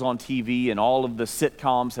shows on TV, and all of the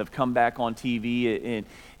sitcoms have come back on TV.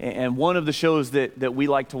 And one of the shows that we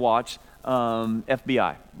like to watch,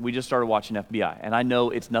 FBI. We just started watching FBI. And I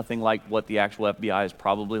know it's nothing like what the actual FBI is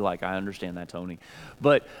probably like. I understand that, Tony.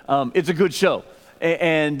 But it's a good show.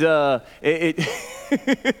 And it's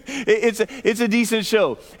a decent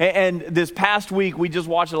show. And this past week, we just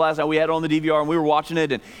watched it last night. We had it on the DVR, and we were watching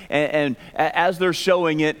it. And as they're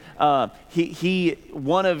showing it,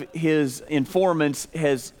 one of his informants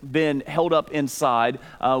has been held up inside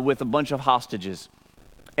with a bunch of hostages.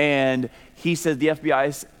 And he says, the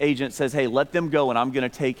FBI agent says, "Hey, let them go, and I'm going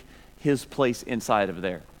to take his place inside of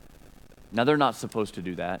there." Now, they're not supposed to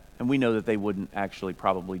do that, and we know that they wouldn't actually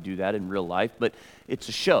probably do that in real life, but it's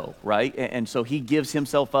a show, right? And so he gives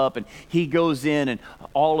himself up, and he goes in, and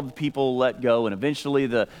all of the people let go, and eventually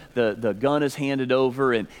the gun is handed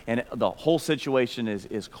over, and the whole situation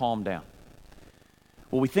is calmed down.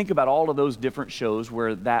 Well, we think about all of those different shows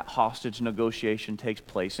where that hostage negotiation takes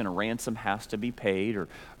place, and a ransom has to be paid, or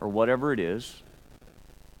whatever it is.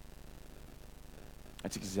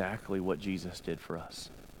 That's exactly what Jesus did for us.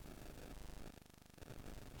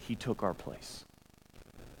 He took our place.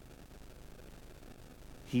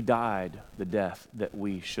 He died the death that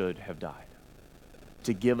we should have died,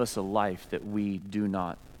 to give us a life that we do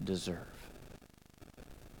not deserve.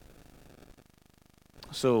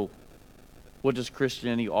 So, what does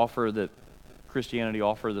Christianity offer that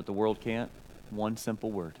the world can't? One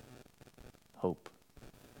simple word: hope.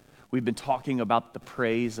 We've been talking about the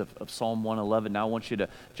praise of Psalm 111. Now I want you to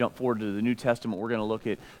jump forward to the New Testament. We're going to look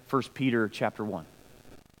at 1 Peter chapter 1.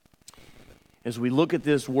 As we look at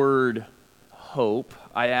this word hope,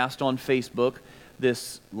 I asked on Facebook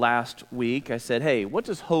this last week, I said, "Hey, what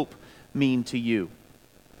does hope mean to you?"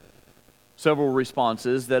 Several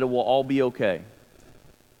responses: that it will all be okay.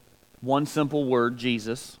 One simple word: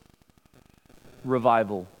 Jesus.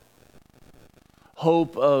 Revival.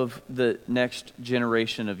 Hope of the next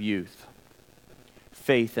generation of youth.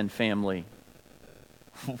 Faith and family.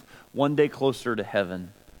 one day closer to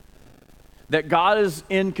heaven. That God is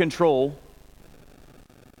in control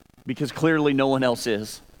because clearly no one else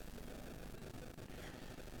is.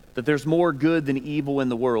 That there's more good than evil in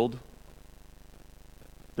the world.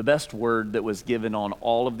 The best word that was given on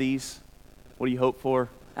all of these, what do you hope for?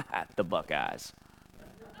 The Buckeyes.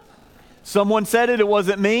 Someone said it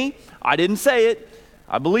wasn't me. I didn't say it.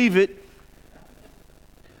 I believe it.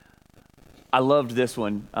 I loved this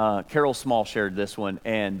one. Carol Small shared this one,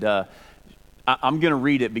 and I'm going to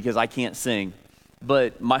read it because I can't sing.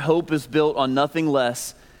 But my hope is built on nothing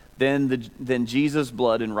less than Jesus'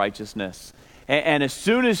 blood and righteousness. And as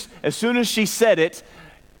soon as she said it,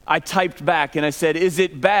 I typed back and I said, is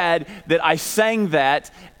it bad that I sang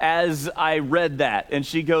that as I read that? And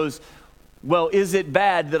she goes, well, is it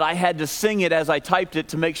bad that I had to sing it as I typed it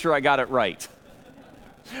to make sure I got it right?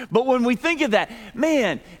 But when we think of that,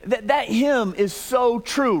 man, that hymn is so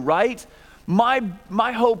true, right?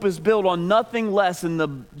 My hope is built on nothing less than the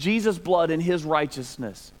Jesus' blood and his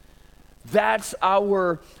righteousness. That's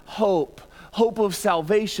our hope. Hope of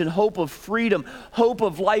salvation, hope of freedom, hope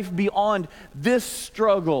of life beyond this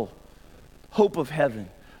struggle, hope of heaven,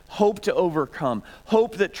 hope to overcome,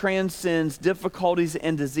 hope that transcends difficulties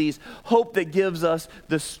and disease, hope that gives us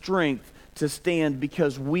the strength to stand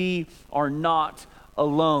because we are not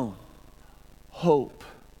alone. Hope.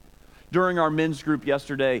 During our men's group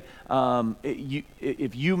yesterday,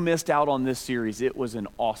 if you missed out on this series, it was an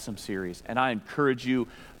awesome series, and I encourage you,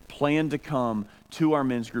 plan to come to our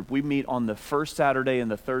men's group. We meet on the first Saturday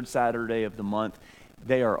and the third Saturday of the month.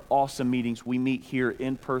 They are awesome meetings. We meet here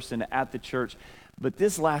in person at the church. But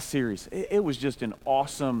this last series, it was just an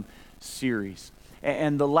awesome series.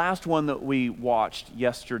 And the last one that we watched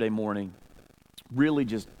yesterday morning really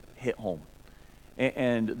just hit home.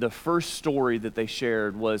 And the first story that they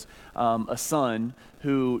shared was a son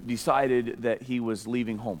who decided that he was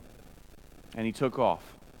leaving home. And he took off.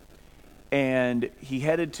 And he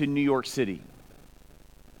headed to New York City.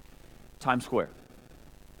 Times Square.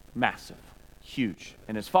 Massive. Huge.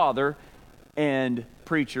 And his father and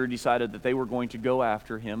preacher decided that they were going to go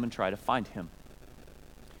after him and try to find him.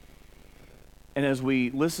 And as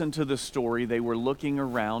we listened to the story, they were looking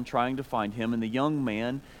around trying to find him, and the young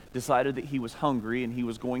man decided that he was hungry and he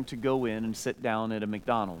was going to go in and sit down at a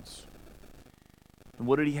McDonald's. And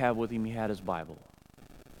what did he have with him? He had his Bible.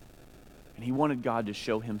 And he wanted God to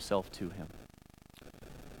show himself to him.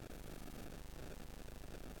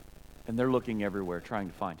 And they're looking everywhere trying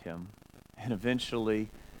to find him. And eventually,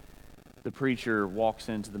 the preacher walks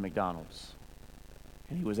into the McDonald's.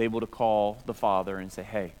 And he was able to call the father and say,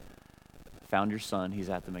 hey, found your son. He's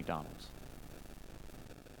at the McDonald's.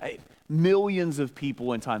 Millions of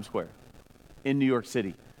people in Times Square in New York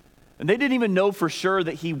City. And they didn't even know for sure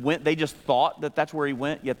that he went. They just thought that that's where he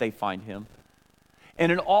went, yet they find him.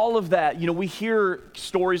 And in all of that, we hear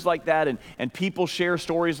stories like that, and people share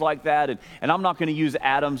stories like that. And I'm not going to use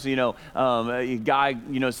Adam's, a guy,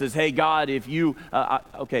 says, hey, God, if you,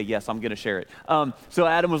 okay, yes, I'm going to share it. So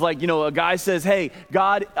Adam was like, a guy says, hey,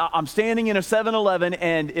 God, I'm standing in a 7-Eleven,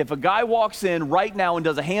 and if a guy walks in right now and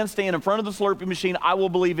does a handstand in front of the Slurpee machine, I will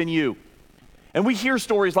believe in you. And we hear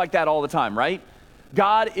stories like that all the time, right?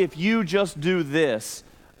 God, if you just do this,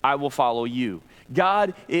 I will follow you.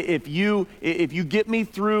 God, if you get me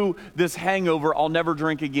through this hangover, I'll never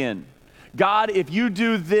drink again. God, if you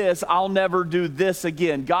do this, I'll never do this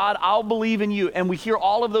again. God, I'll believe in you. And we hear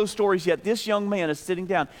all of those stories, yet this young man is sitting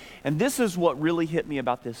down. And this is what really hit me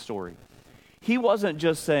about this story. He wasn't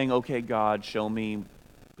just saying, okay, God, show me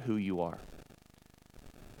who you are.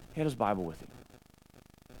 He had his Bible with him.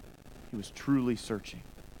 He was truly searching.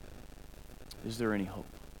 Is there any hope?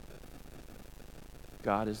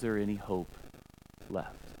 God, is there any hope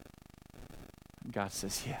left? God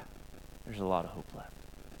says, yeah, there's a lot of hope left.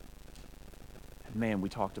 And man, we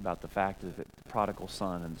talked about the fact that the prodigal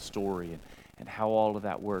son and the story and how all of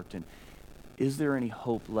that worked. And is there any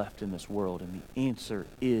hope left in this world? And the answer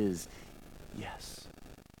is yes.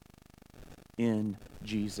 In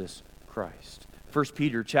Jesus Christ. 1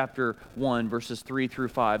 Peter chapter 1, verses 3 through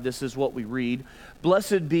 5. This is what we read.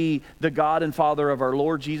 Blessed be the God and Father of our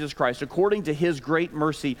Lord Jesus Christ. According to his great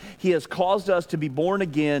mercy, he has caused us to be born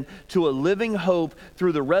again to a living hope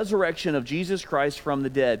through the resurrection of Jesus Christ from the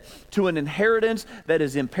dead, to an inheritance that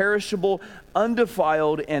is imperishable,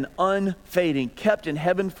 undefiled, and unfading, kept in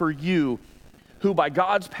heaven for you, who by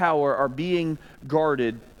God's power are being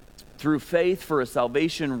guarded through faith for a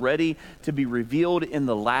salvation ready to be revealed in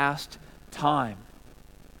the last time.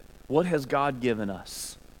 What has God given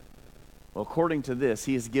us? Well, according to this,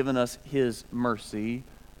 he has given us his mercy,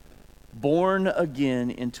 born again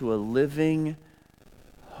into a living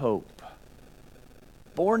hope.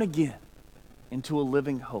 born again into a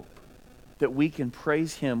living hope, that we can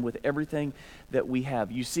praise him with everything that we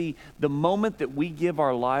have. You see, the moment that we give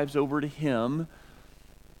our lives over to him,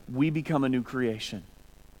 we become a new creation.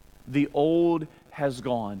 The old has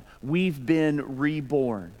gone. We've been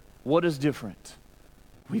reborn. What is different?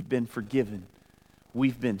 We've been forgiven.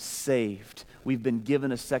 We've been saved. We've been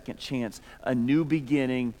given a second chance, a new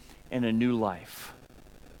beginning, and a new life.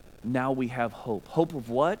 Now we have hope. Hope of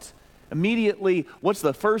what? Immediately, what's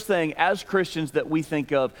the first thing as Christians that we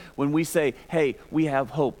think of when we say, hey, we have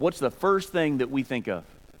hope? What's the first thing that we think of?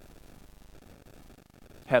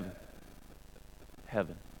 Heaven.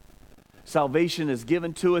 Heaven. Salvation is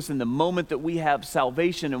given to us in the moment that we have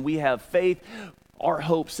salvation and we have faith. Our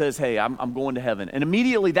hope says, hey, I'm going to heaven. And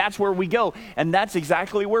immediately that's where we go. And that's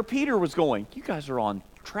exactly where Peter was going. You guys are on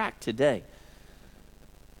track today.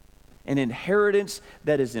 An inheritance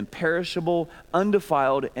that is imperishable,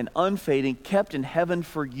 undefiled, and unfading, kept in heaven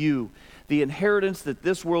for you. The inheritance that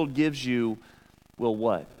this world gives you will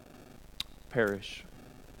what? Perish,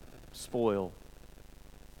 spoil,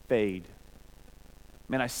 fade.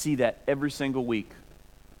 Man, I see that every single week.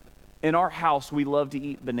 In our house, we love to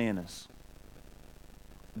eat bananas,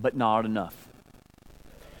 but not enough.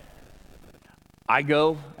 I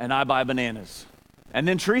go and I buy bananas. And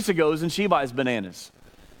then Teresa goes and she buys bananas.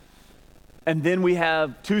 And then we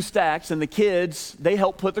have 2 stacks, and the kids, they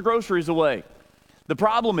help put the groceries away. The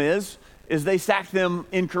problem is they stack them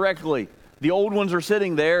incorrectly. The old ones are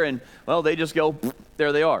sitting there, and, well, they just go,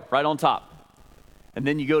 there they are, right on top. And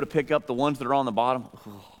then you go to pick up the ones that are on the bottom.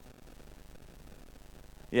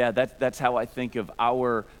 Yeah, that's how I think of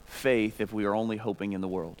our faith if we are only hoping in the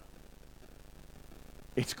world.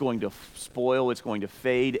 It's going to spoil, it's going to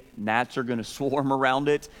fade, gnats are going to swarm around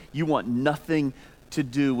it. You want nothing to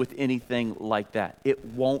do with anything like that. It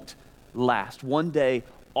won't last. One day,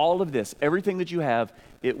 all of this, everything that you have,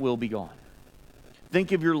 it will be gone.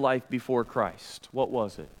 Think of your life before Christ. What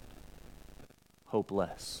was it?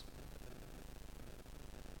 Hopeless.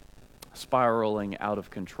 Spiraling out of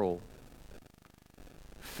control.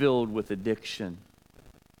 Filled with addiction.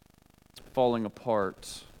 Falling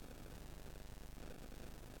apart.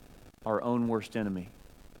 Our own worst enemy.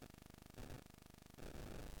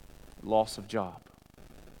 Loss of job.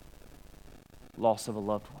 Loss of a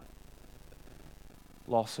loved one.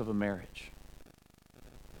 Loss of a marriage.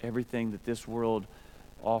 Everything that this world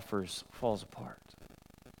offers falls apart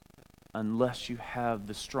unless you have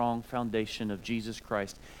the strong foundation of Jesus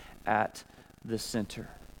Christ at the center.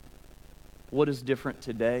 What is different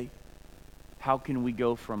today? How can we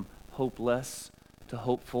go from hopeless to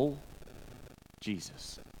hopeful?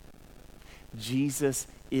 Jesus. Jesus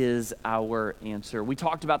is our answer. We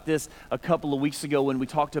talked about this a couple of weeks ago when we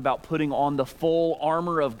talked about putting on the full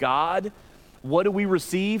armor of God. What do we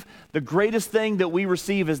receive? The greatest thing that we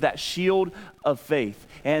receive is that shield of faith.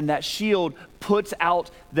 And that shield puts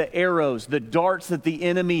out the arrows, the darts that the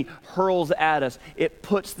enemy hurls at us. It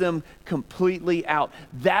puts them completely out.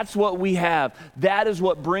 That's what we have. That is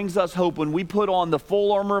what brings us hope when we put on the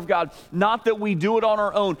full armor of God. Not that we do it on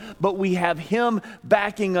our own, but we have Him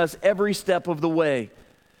backing us every step of the way.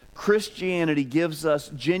 Christianity gives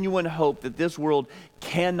us genuine hope that this world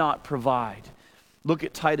cannot provide. Look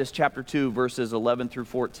at Titus chapter 2, verses 11 through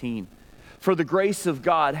 14. For the grace of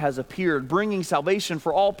God has appeared, bringing salvation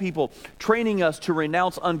for all people, training us to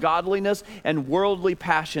renounce ungodliness and worldly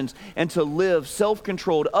passions, and to live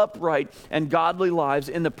self-controlled, upright, and godly lives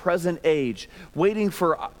in the present age, waiting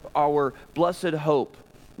for our blessed hope,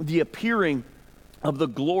 the appearing of the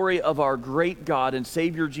glory of our great God and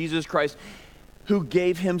Savior Jesus Christ, who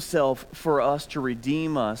gave Himself for us to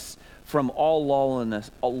redeem us from all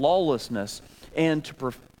lawlessness, and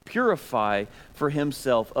to purify for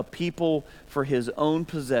Himself a people for His own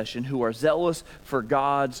possession who are zealous for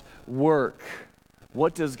God's work.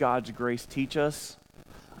 What does God's grace teach us?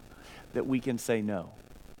 That we can say no.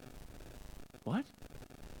 What?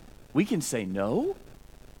 We can say no?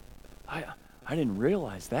 I didn't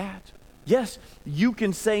realize that. Yes, you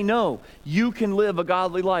can say no. You can live a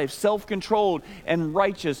godly life, self-controlled and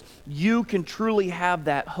righteous. You can truly have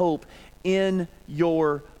that hope in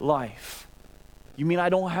your life. You mean I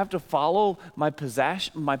don't have to follow my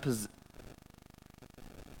desires?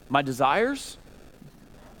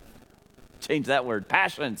 Change that word.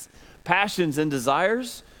 Passions and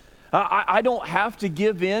desires. I don't have to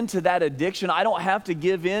give in to that addiction. I don't have to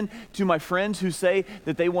give in to my friends who say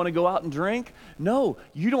that they want to go out and drink. No,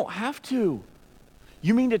 you don't have to.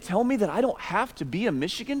 You mean to tell me that I don't have to be a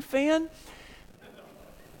Michigan fan?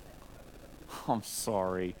 I'm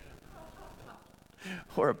sorry.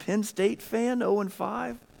 Or a Penn State fan,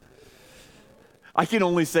 0-5? I can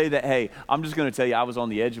only say that, hey, I'm just going to tell you, I was on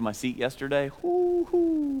the edge of my seat yesterday.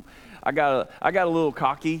 Woo-hoo. I got a little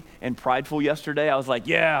cocky and prideful yesterday. I was like,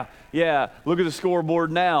 yeah, look at the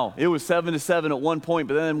scoreboard now. It was 7-7 at one point,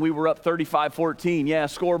 but then we were up 35-14. Yeah,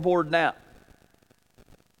 scoreboard now.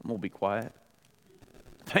 I'm going to be quiet.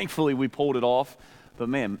 Thankfully, we pulled it off. But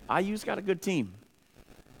man, IU's got a good team.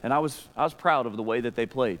 And I was proud of the way that they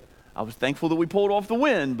played. I was thankful that we pulled off the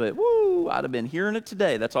win, but woo, I'd have been hearing it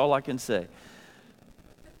today. That's all I can say.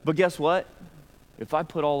 But guess what? If I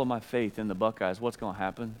put all of my faith in the Buckeyes, what's going to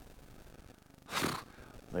happen?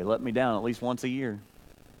 They let me down at least once a year.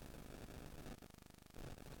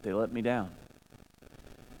 They let me down.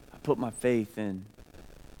 I put my faith in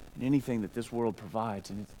anything that this world provides,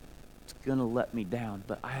 and it's going to let me down.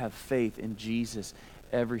 But I have faith in Jesus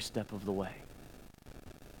every step of the way.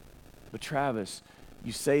 But Travis,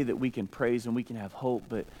 you say that we can praise and we can have hope,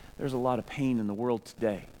 but there's a lot of pain in the world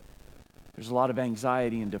today. There's a lot of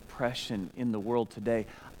anxiety and depression in the world today.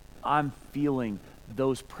 I'm feeling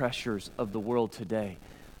those pressures of the world today.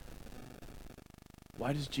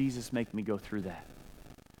 Why does Jesus make me go through that?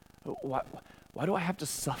 Why do I have to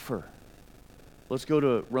suffer? Let's go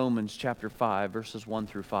to Romans chapter 5, verses 1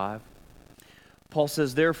 through 5. Paul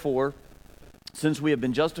says, therefore, since we have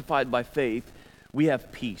been justified by faith, we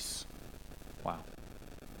have peace. Wow.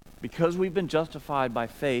 Because we've been justified by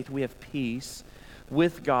faith, we have peace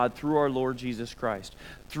with God through our Lord Jesus Christ.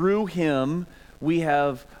 Through him, we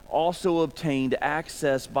have also obtained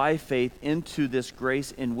access by faith into this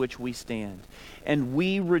grace in which we stand. And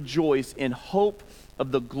we rejoice in hope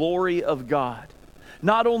of the glory of God.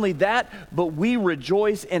 Not only that, but we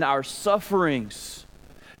rejoice in our sufferings,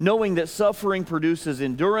 knowing that suffering produces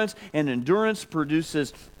endurance, and endurance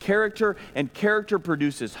produces character, and character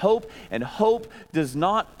produces hope, and hope does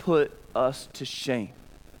not put us to shame.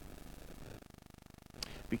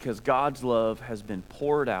 Because God's love has been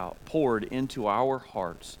poured into our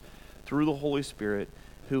hearts through the Holy Spirit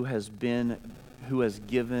who has been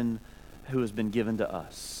given to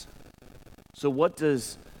us. So what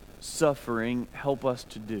does suffering help us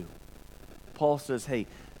to do? Paul says, hey,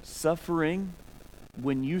 suffering,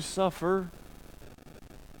 when you suffer,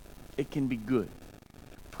 it can be good.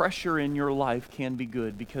 Pressure in your life can be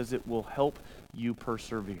good because it will help you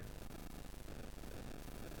persevere.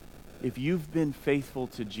 If you've been faithful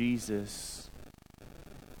to Jesus,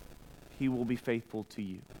 he will be faithful to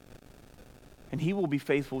you. And he will be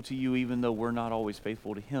faithful to you even though we're not always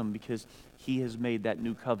faithful to him, because he has made that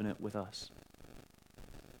new covenant with us.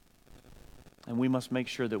 And we must make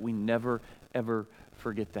sure that we never, ever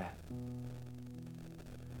forget that.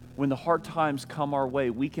 When the hard times come our way,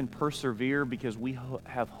 we can persevere because we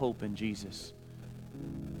have hope in Jesus.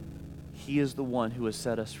 He is the one who has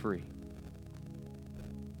set us free.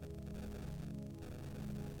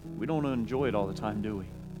 We don't enjoy it all the time, do we?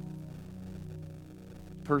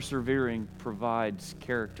 Persevering provides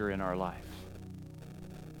character in our life.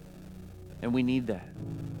 And we need that.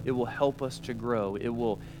 It will help us to grow. It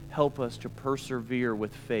will help us to persevere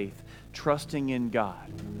with faith, trusting in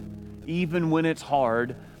God. Even when it's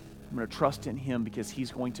hard, I'm going to trust in him because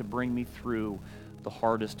he's going to bring me through the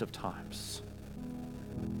hardest of times.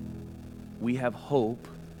 We have hope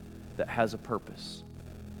that has a purpose.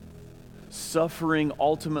 Suffering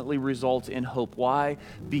ultimately results in hope. Why?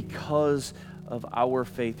 Because of our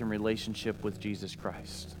faith and relationship with Jesus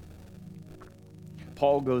Christ.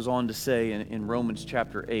 Paul goes on to say in Romans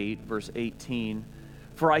chapter 8, verse 18,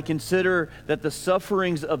 "For I consider that the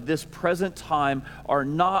sufferings of this present time are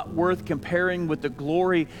not worth comparing with the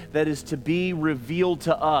glory that is to be revealed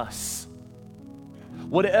to us."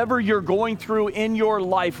 Whatever you're going through in your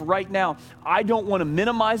life right now, I don't want to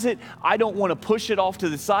minimize it. I don't want to push it off to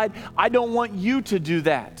the side. I don't want you to do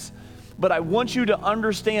that. But I want you to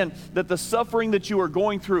understand that the suffering that you are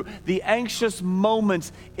going through, the anxious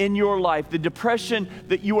moments in your life, the depression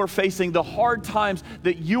that you are facing, the hard times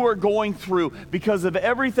that you are going through because of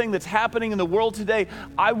everything that's happening in the world today,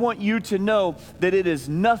 I want you to know that it is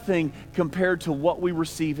nothing compared to what we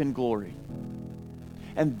receive in glory.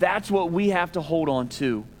 And that's what we have to hold on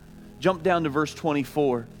to. Jump down to verse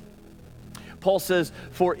 24. Paul says,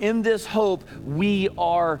 "For in this hope we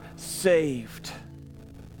are saved."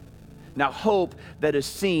 Now, hope that is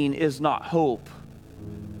seen is not hope.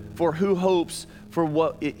 For who hopes for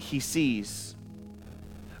what he sees?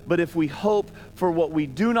 But if we hope for what we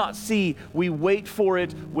do not see, we wait for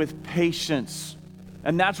it with patience.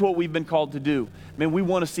 And that's what we've been called to do. Man, we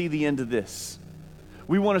want to see the end of this.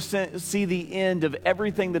 We want to see the end of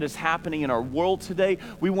everything that is happening in our world today.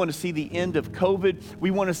 We want to see the end of COVID.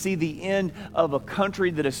 We want to see the end of a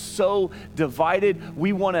country that is so divided.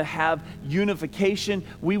 We want to have unification.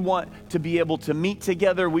 We want to be able to meet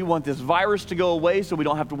together. We want this virus to go away so we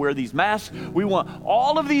don't have to wear these masks. We want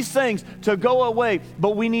all of these things to go away,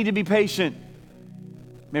 but we need to be patient.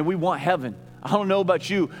 Man, we want heaven. I don't know about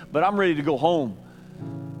you, but I'm ready to go home.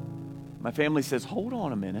 My family says, hold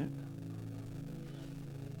on a minute.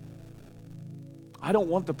 I don't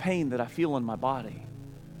want the pain that I feel in my body.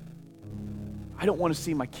 I don't want to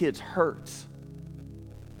see my kids hurt.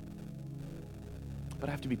 But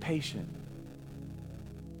I have to be patient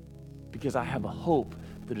because I have a hope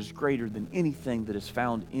that is greater than anything that is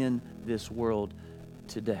found in this world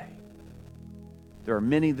today. There are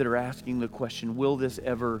many that are asking the question, will this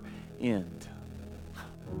ever end?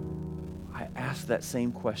 I ask that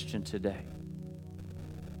same question today.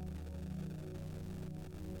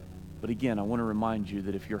 But again, I want to remind you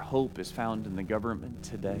that if your hope is found in the government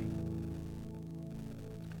today,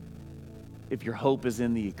 if your hope is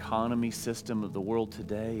in the economy system of the world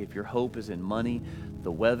today, if your hope is in money,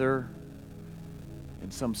 the weather, in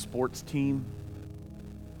some sports team,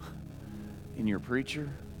 in your preacher,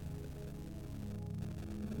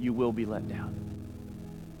 you will be let down.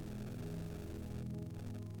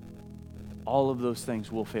 All of those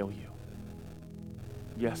things will fail you.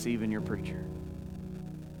 Yes, even your preacher.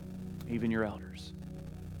 Even your elders.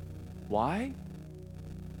 Why?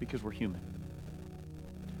 Because we're human.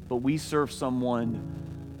 But we serve someone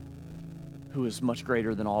who is much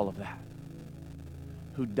greater than all of that,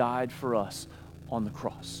 who died for us on the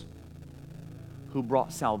cross, who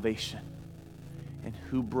brought salvation, and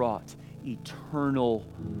who brought eternal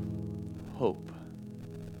hope.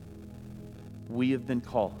 We have been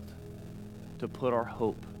called to put our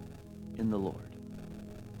hope in the Lord,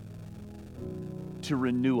 to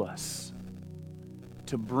renew us,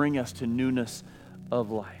 to bring us to newness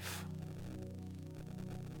of life.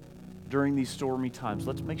 During these stormy times,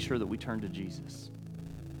 let's make sure that we turn to Jesus.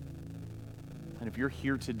 And if you're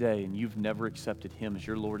here today and you've never accepted Him as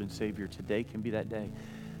your Lord and Savior, today can be that day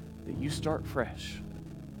that you start fresh.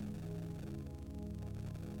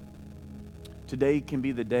 Today can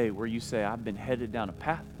be the day where you say, I've been headed down a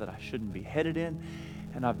path that I shouldn't be headed in,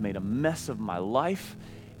 and I've made a mess of my life,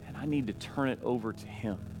 and I need to turn it over to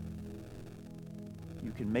Him.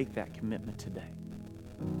 You can make that commitment today.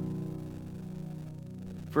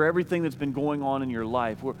 For everything that's been going on in your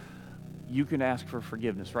life, you can ask for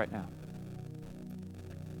forgiveness right now.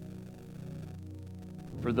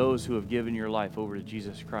 For those who have given your life over to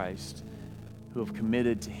Jesus Christ, who have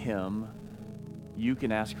committed to Him, you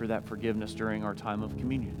can ask for that forgiveness during our time of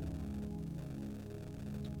communion.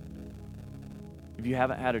 If you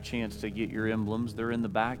haven't had a chance to get your emblems, they're in the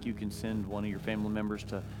back. You can send one of your family members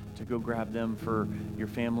to go grab them for your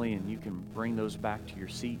family, and you can bring those back to your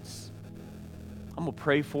seats. I'm going to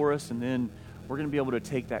pray for us, and then we're going to be able to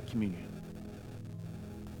take that communion.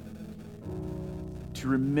 To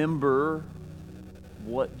remember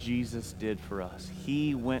what Jesus did for us.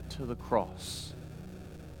 He went to the cross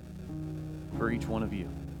for each one of you.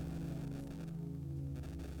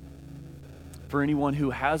 For anyone who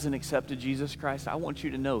hasn't accepted Jesus Christ, I want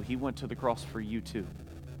you to know He went to the cross for you too.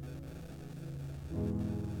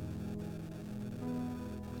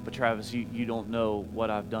 But Travis, you don't know what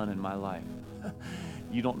I've done in my life.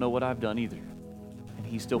 You don't know what I've done either. And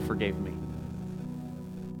He still forgave me.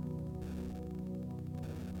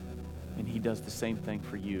 And He does the same thing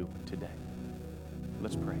for you today.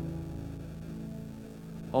 Let's pray.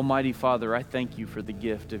 Almighty Father, I thank You for the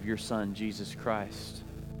gift of Your Son, Jesus Christ.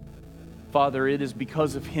 Father, it is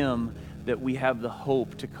because of Him that we have the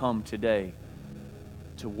hope to come today,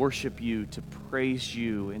 to worship You, to praise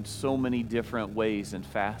You in so many different ways and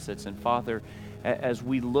facets. And Father, as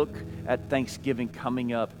we look at Thanksgiving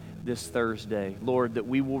coming up this Thursday, Lord, that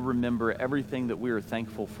we will remember everything that we are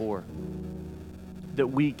thankful for, that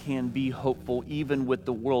we can be hopeful even with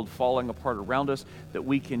the world falling apart around us, that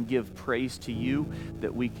we can give praise to You,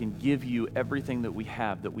 that we can give You everything that we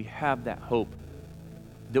have that hope,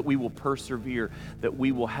 that we will persevere, that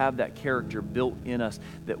we will have that character built in us,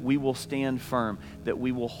 that we will stand firm, that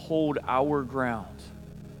we will hold our ground.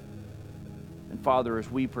 And Father, as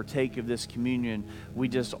we partake of this communion, we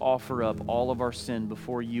just offer up all of our sin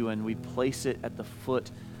before You, and we place it at the foot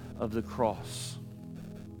of the cross.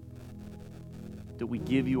 That we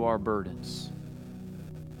give You our burdens,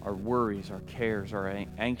 our worries, our cares, our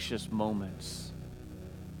anxious moments.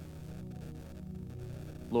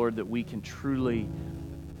 Lord, that we can truly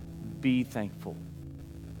be thankful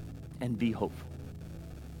and be hopeful.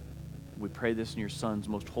 We pray this in Your Son's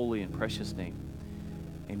most holy and precious name.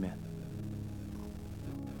 Amen.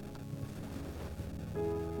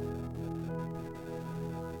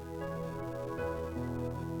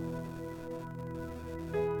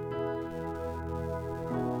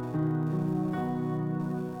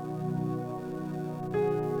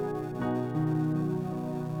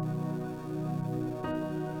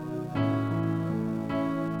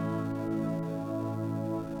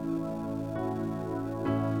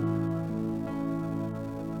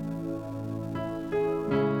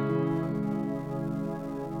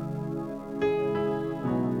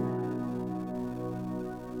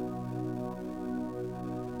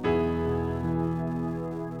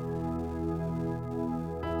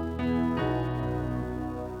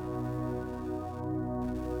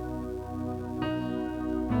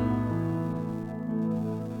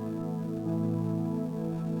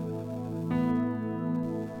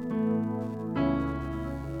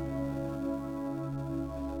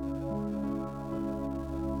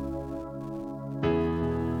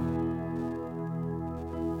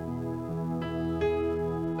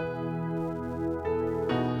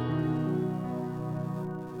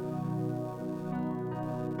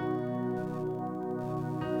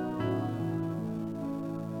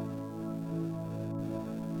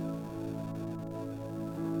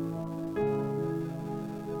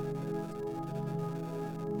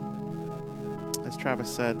 As Travis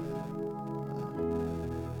said,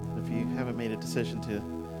 if you haven't made a decision to,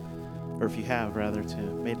 or if you have rather,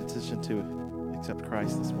 made a decision to accept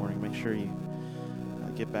Christ this morning, make sure you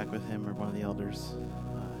get back with him or one of the elders,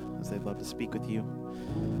 as they'd love to speak with you.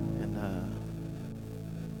 And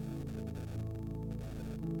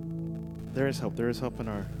there is hope. There is hope in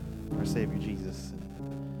our Savior Jesus.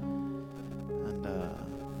 And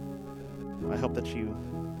I hope that you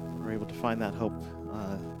are able to find that hope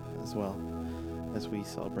as well as we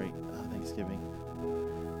celebrate Thanksgiving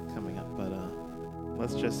coming up. But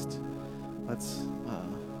let's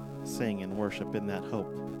sing and worship in that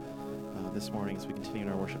hope this morning as we continue in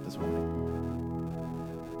our worship this morning.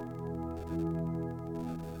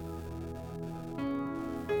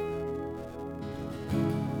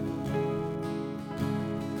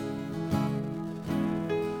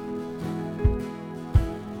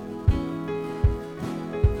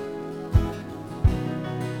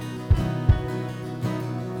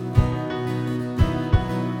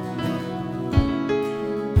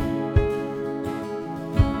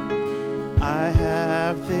 I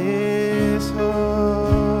have this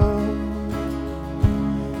hope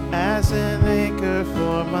as an anchor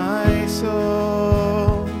for my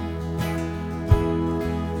soul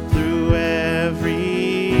through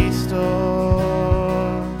every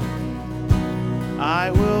storm. I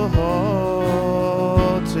will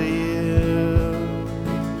hold to you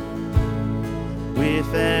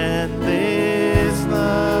with endless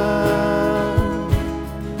love.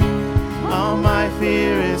 All my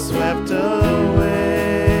fear is swept away.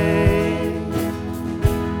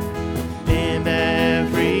 In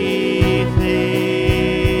everything,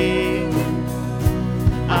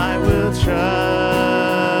 I will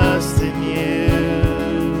trust in you.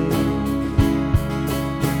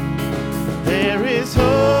 There is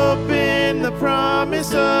hope in the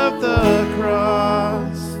promise of the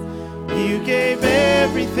cross. You gave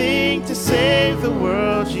everything to save the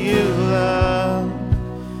world you love.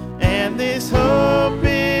 And this hope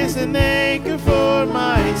is an anchor for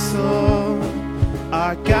my soul.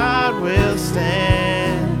 Our God will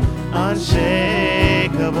stand unshakable.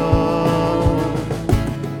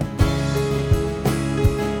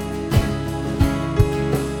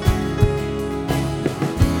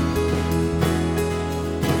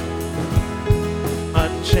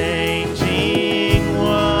 Unchanging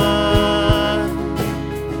one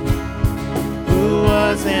who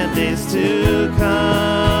was and is to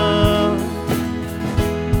come.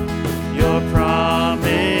 Your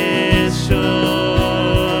promise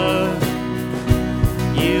sure,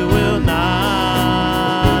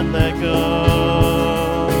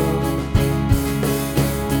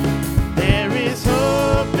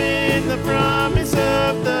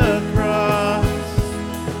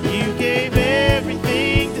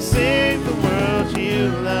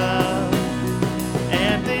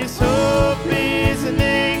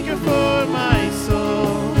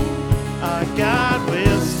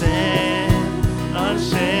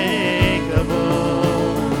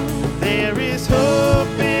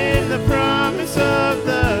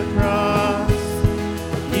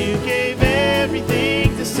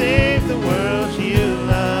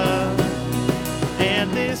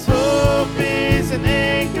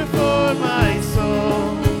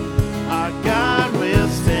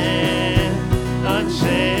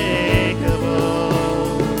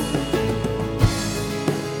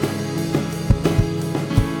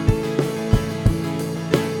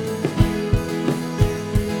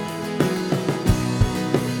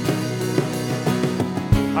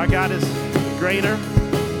 Our God is greater.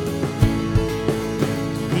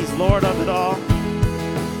 He's Lord of it all.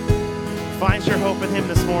 Find your hope in him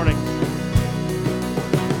this morning.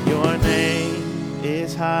 Your name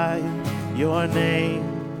is higher. Your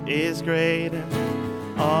name is greater.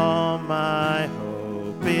 All my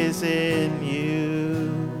hope is in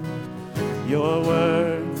you. Your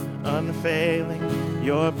word unfailing,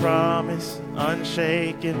 your promise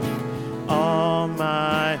unshaken. All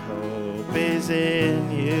my hope is in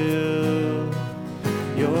you.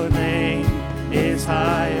 Your name is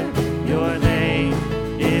higher, your name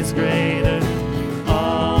is greater.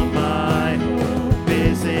 All my hope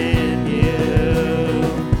is in you.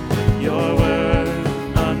 Your word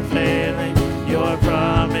unfailing, your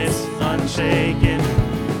promise unshaken.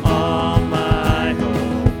 All my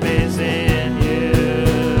hope is in you.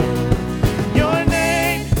 Your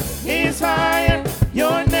name is higher,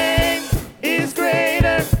 your name is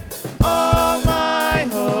greater. All my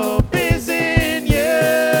hope is in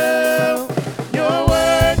you. Your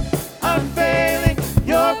word unfailing,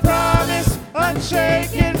 your promise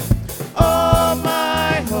unshaken. All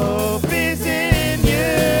my hope is in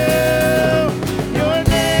you. Your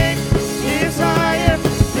name is higher,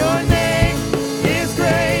 your name is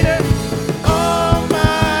greater. All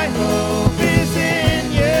my hope is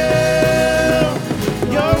in you.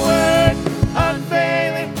 Your word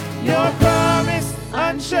unfailing, your promise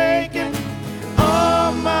unshaken.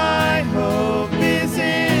 All my hope is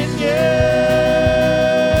in you.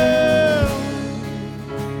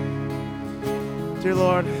 Dear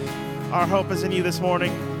Lord, our hope is in you this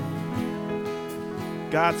morning.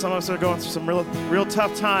 God, some of us are going through some real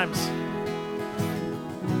tough times.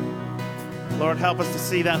 Lord, help us to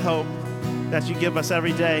see that hope that you give us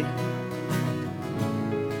every day.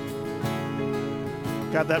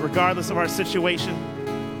 God, that regardless of our situation,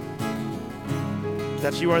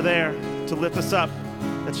 that you are there to lift us up,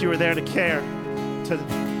 that you are there to care,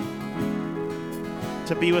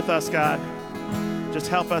 to be with us, God. Just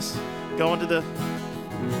help us go into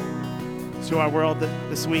our world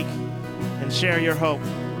this week and share your hope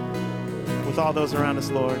with all those around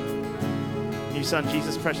us, Lord. In your Son,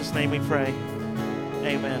 Jesus' precious name we pray.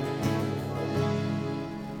 Amen.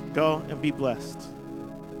 Go and be blessed.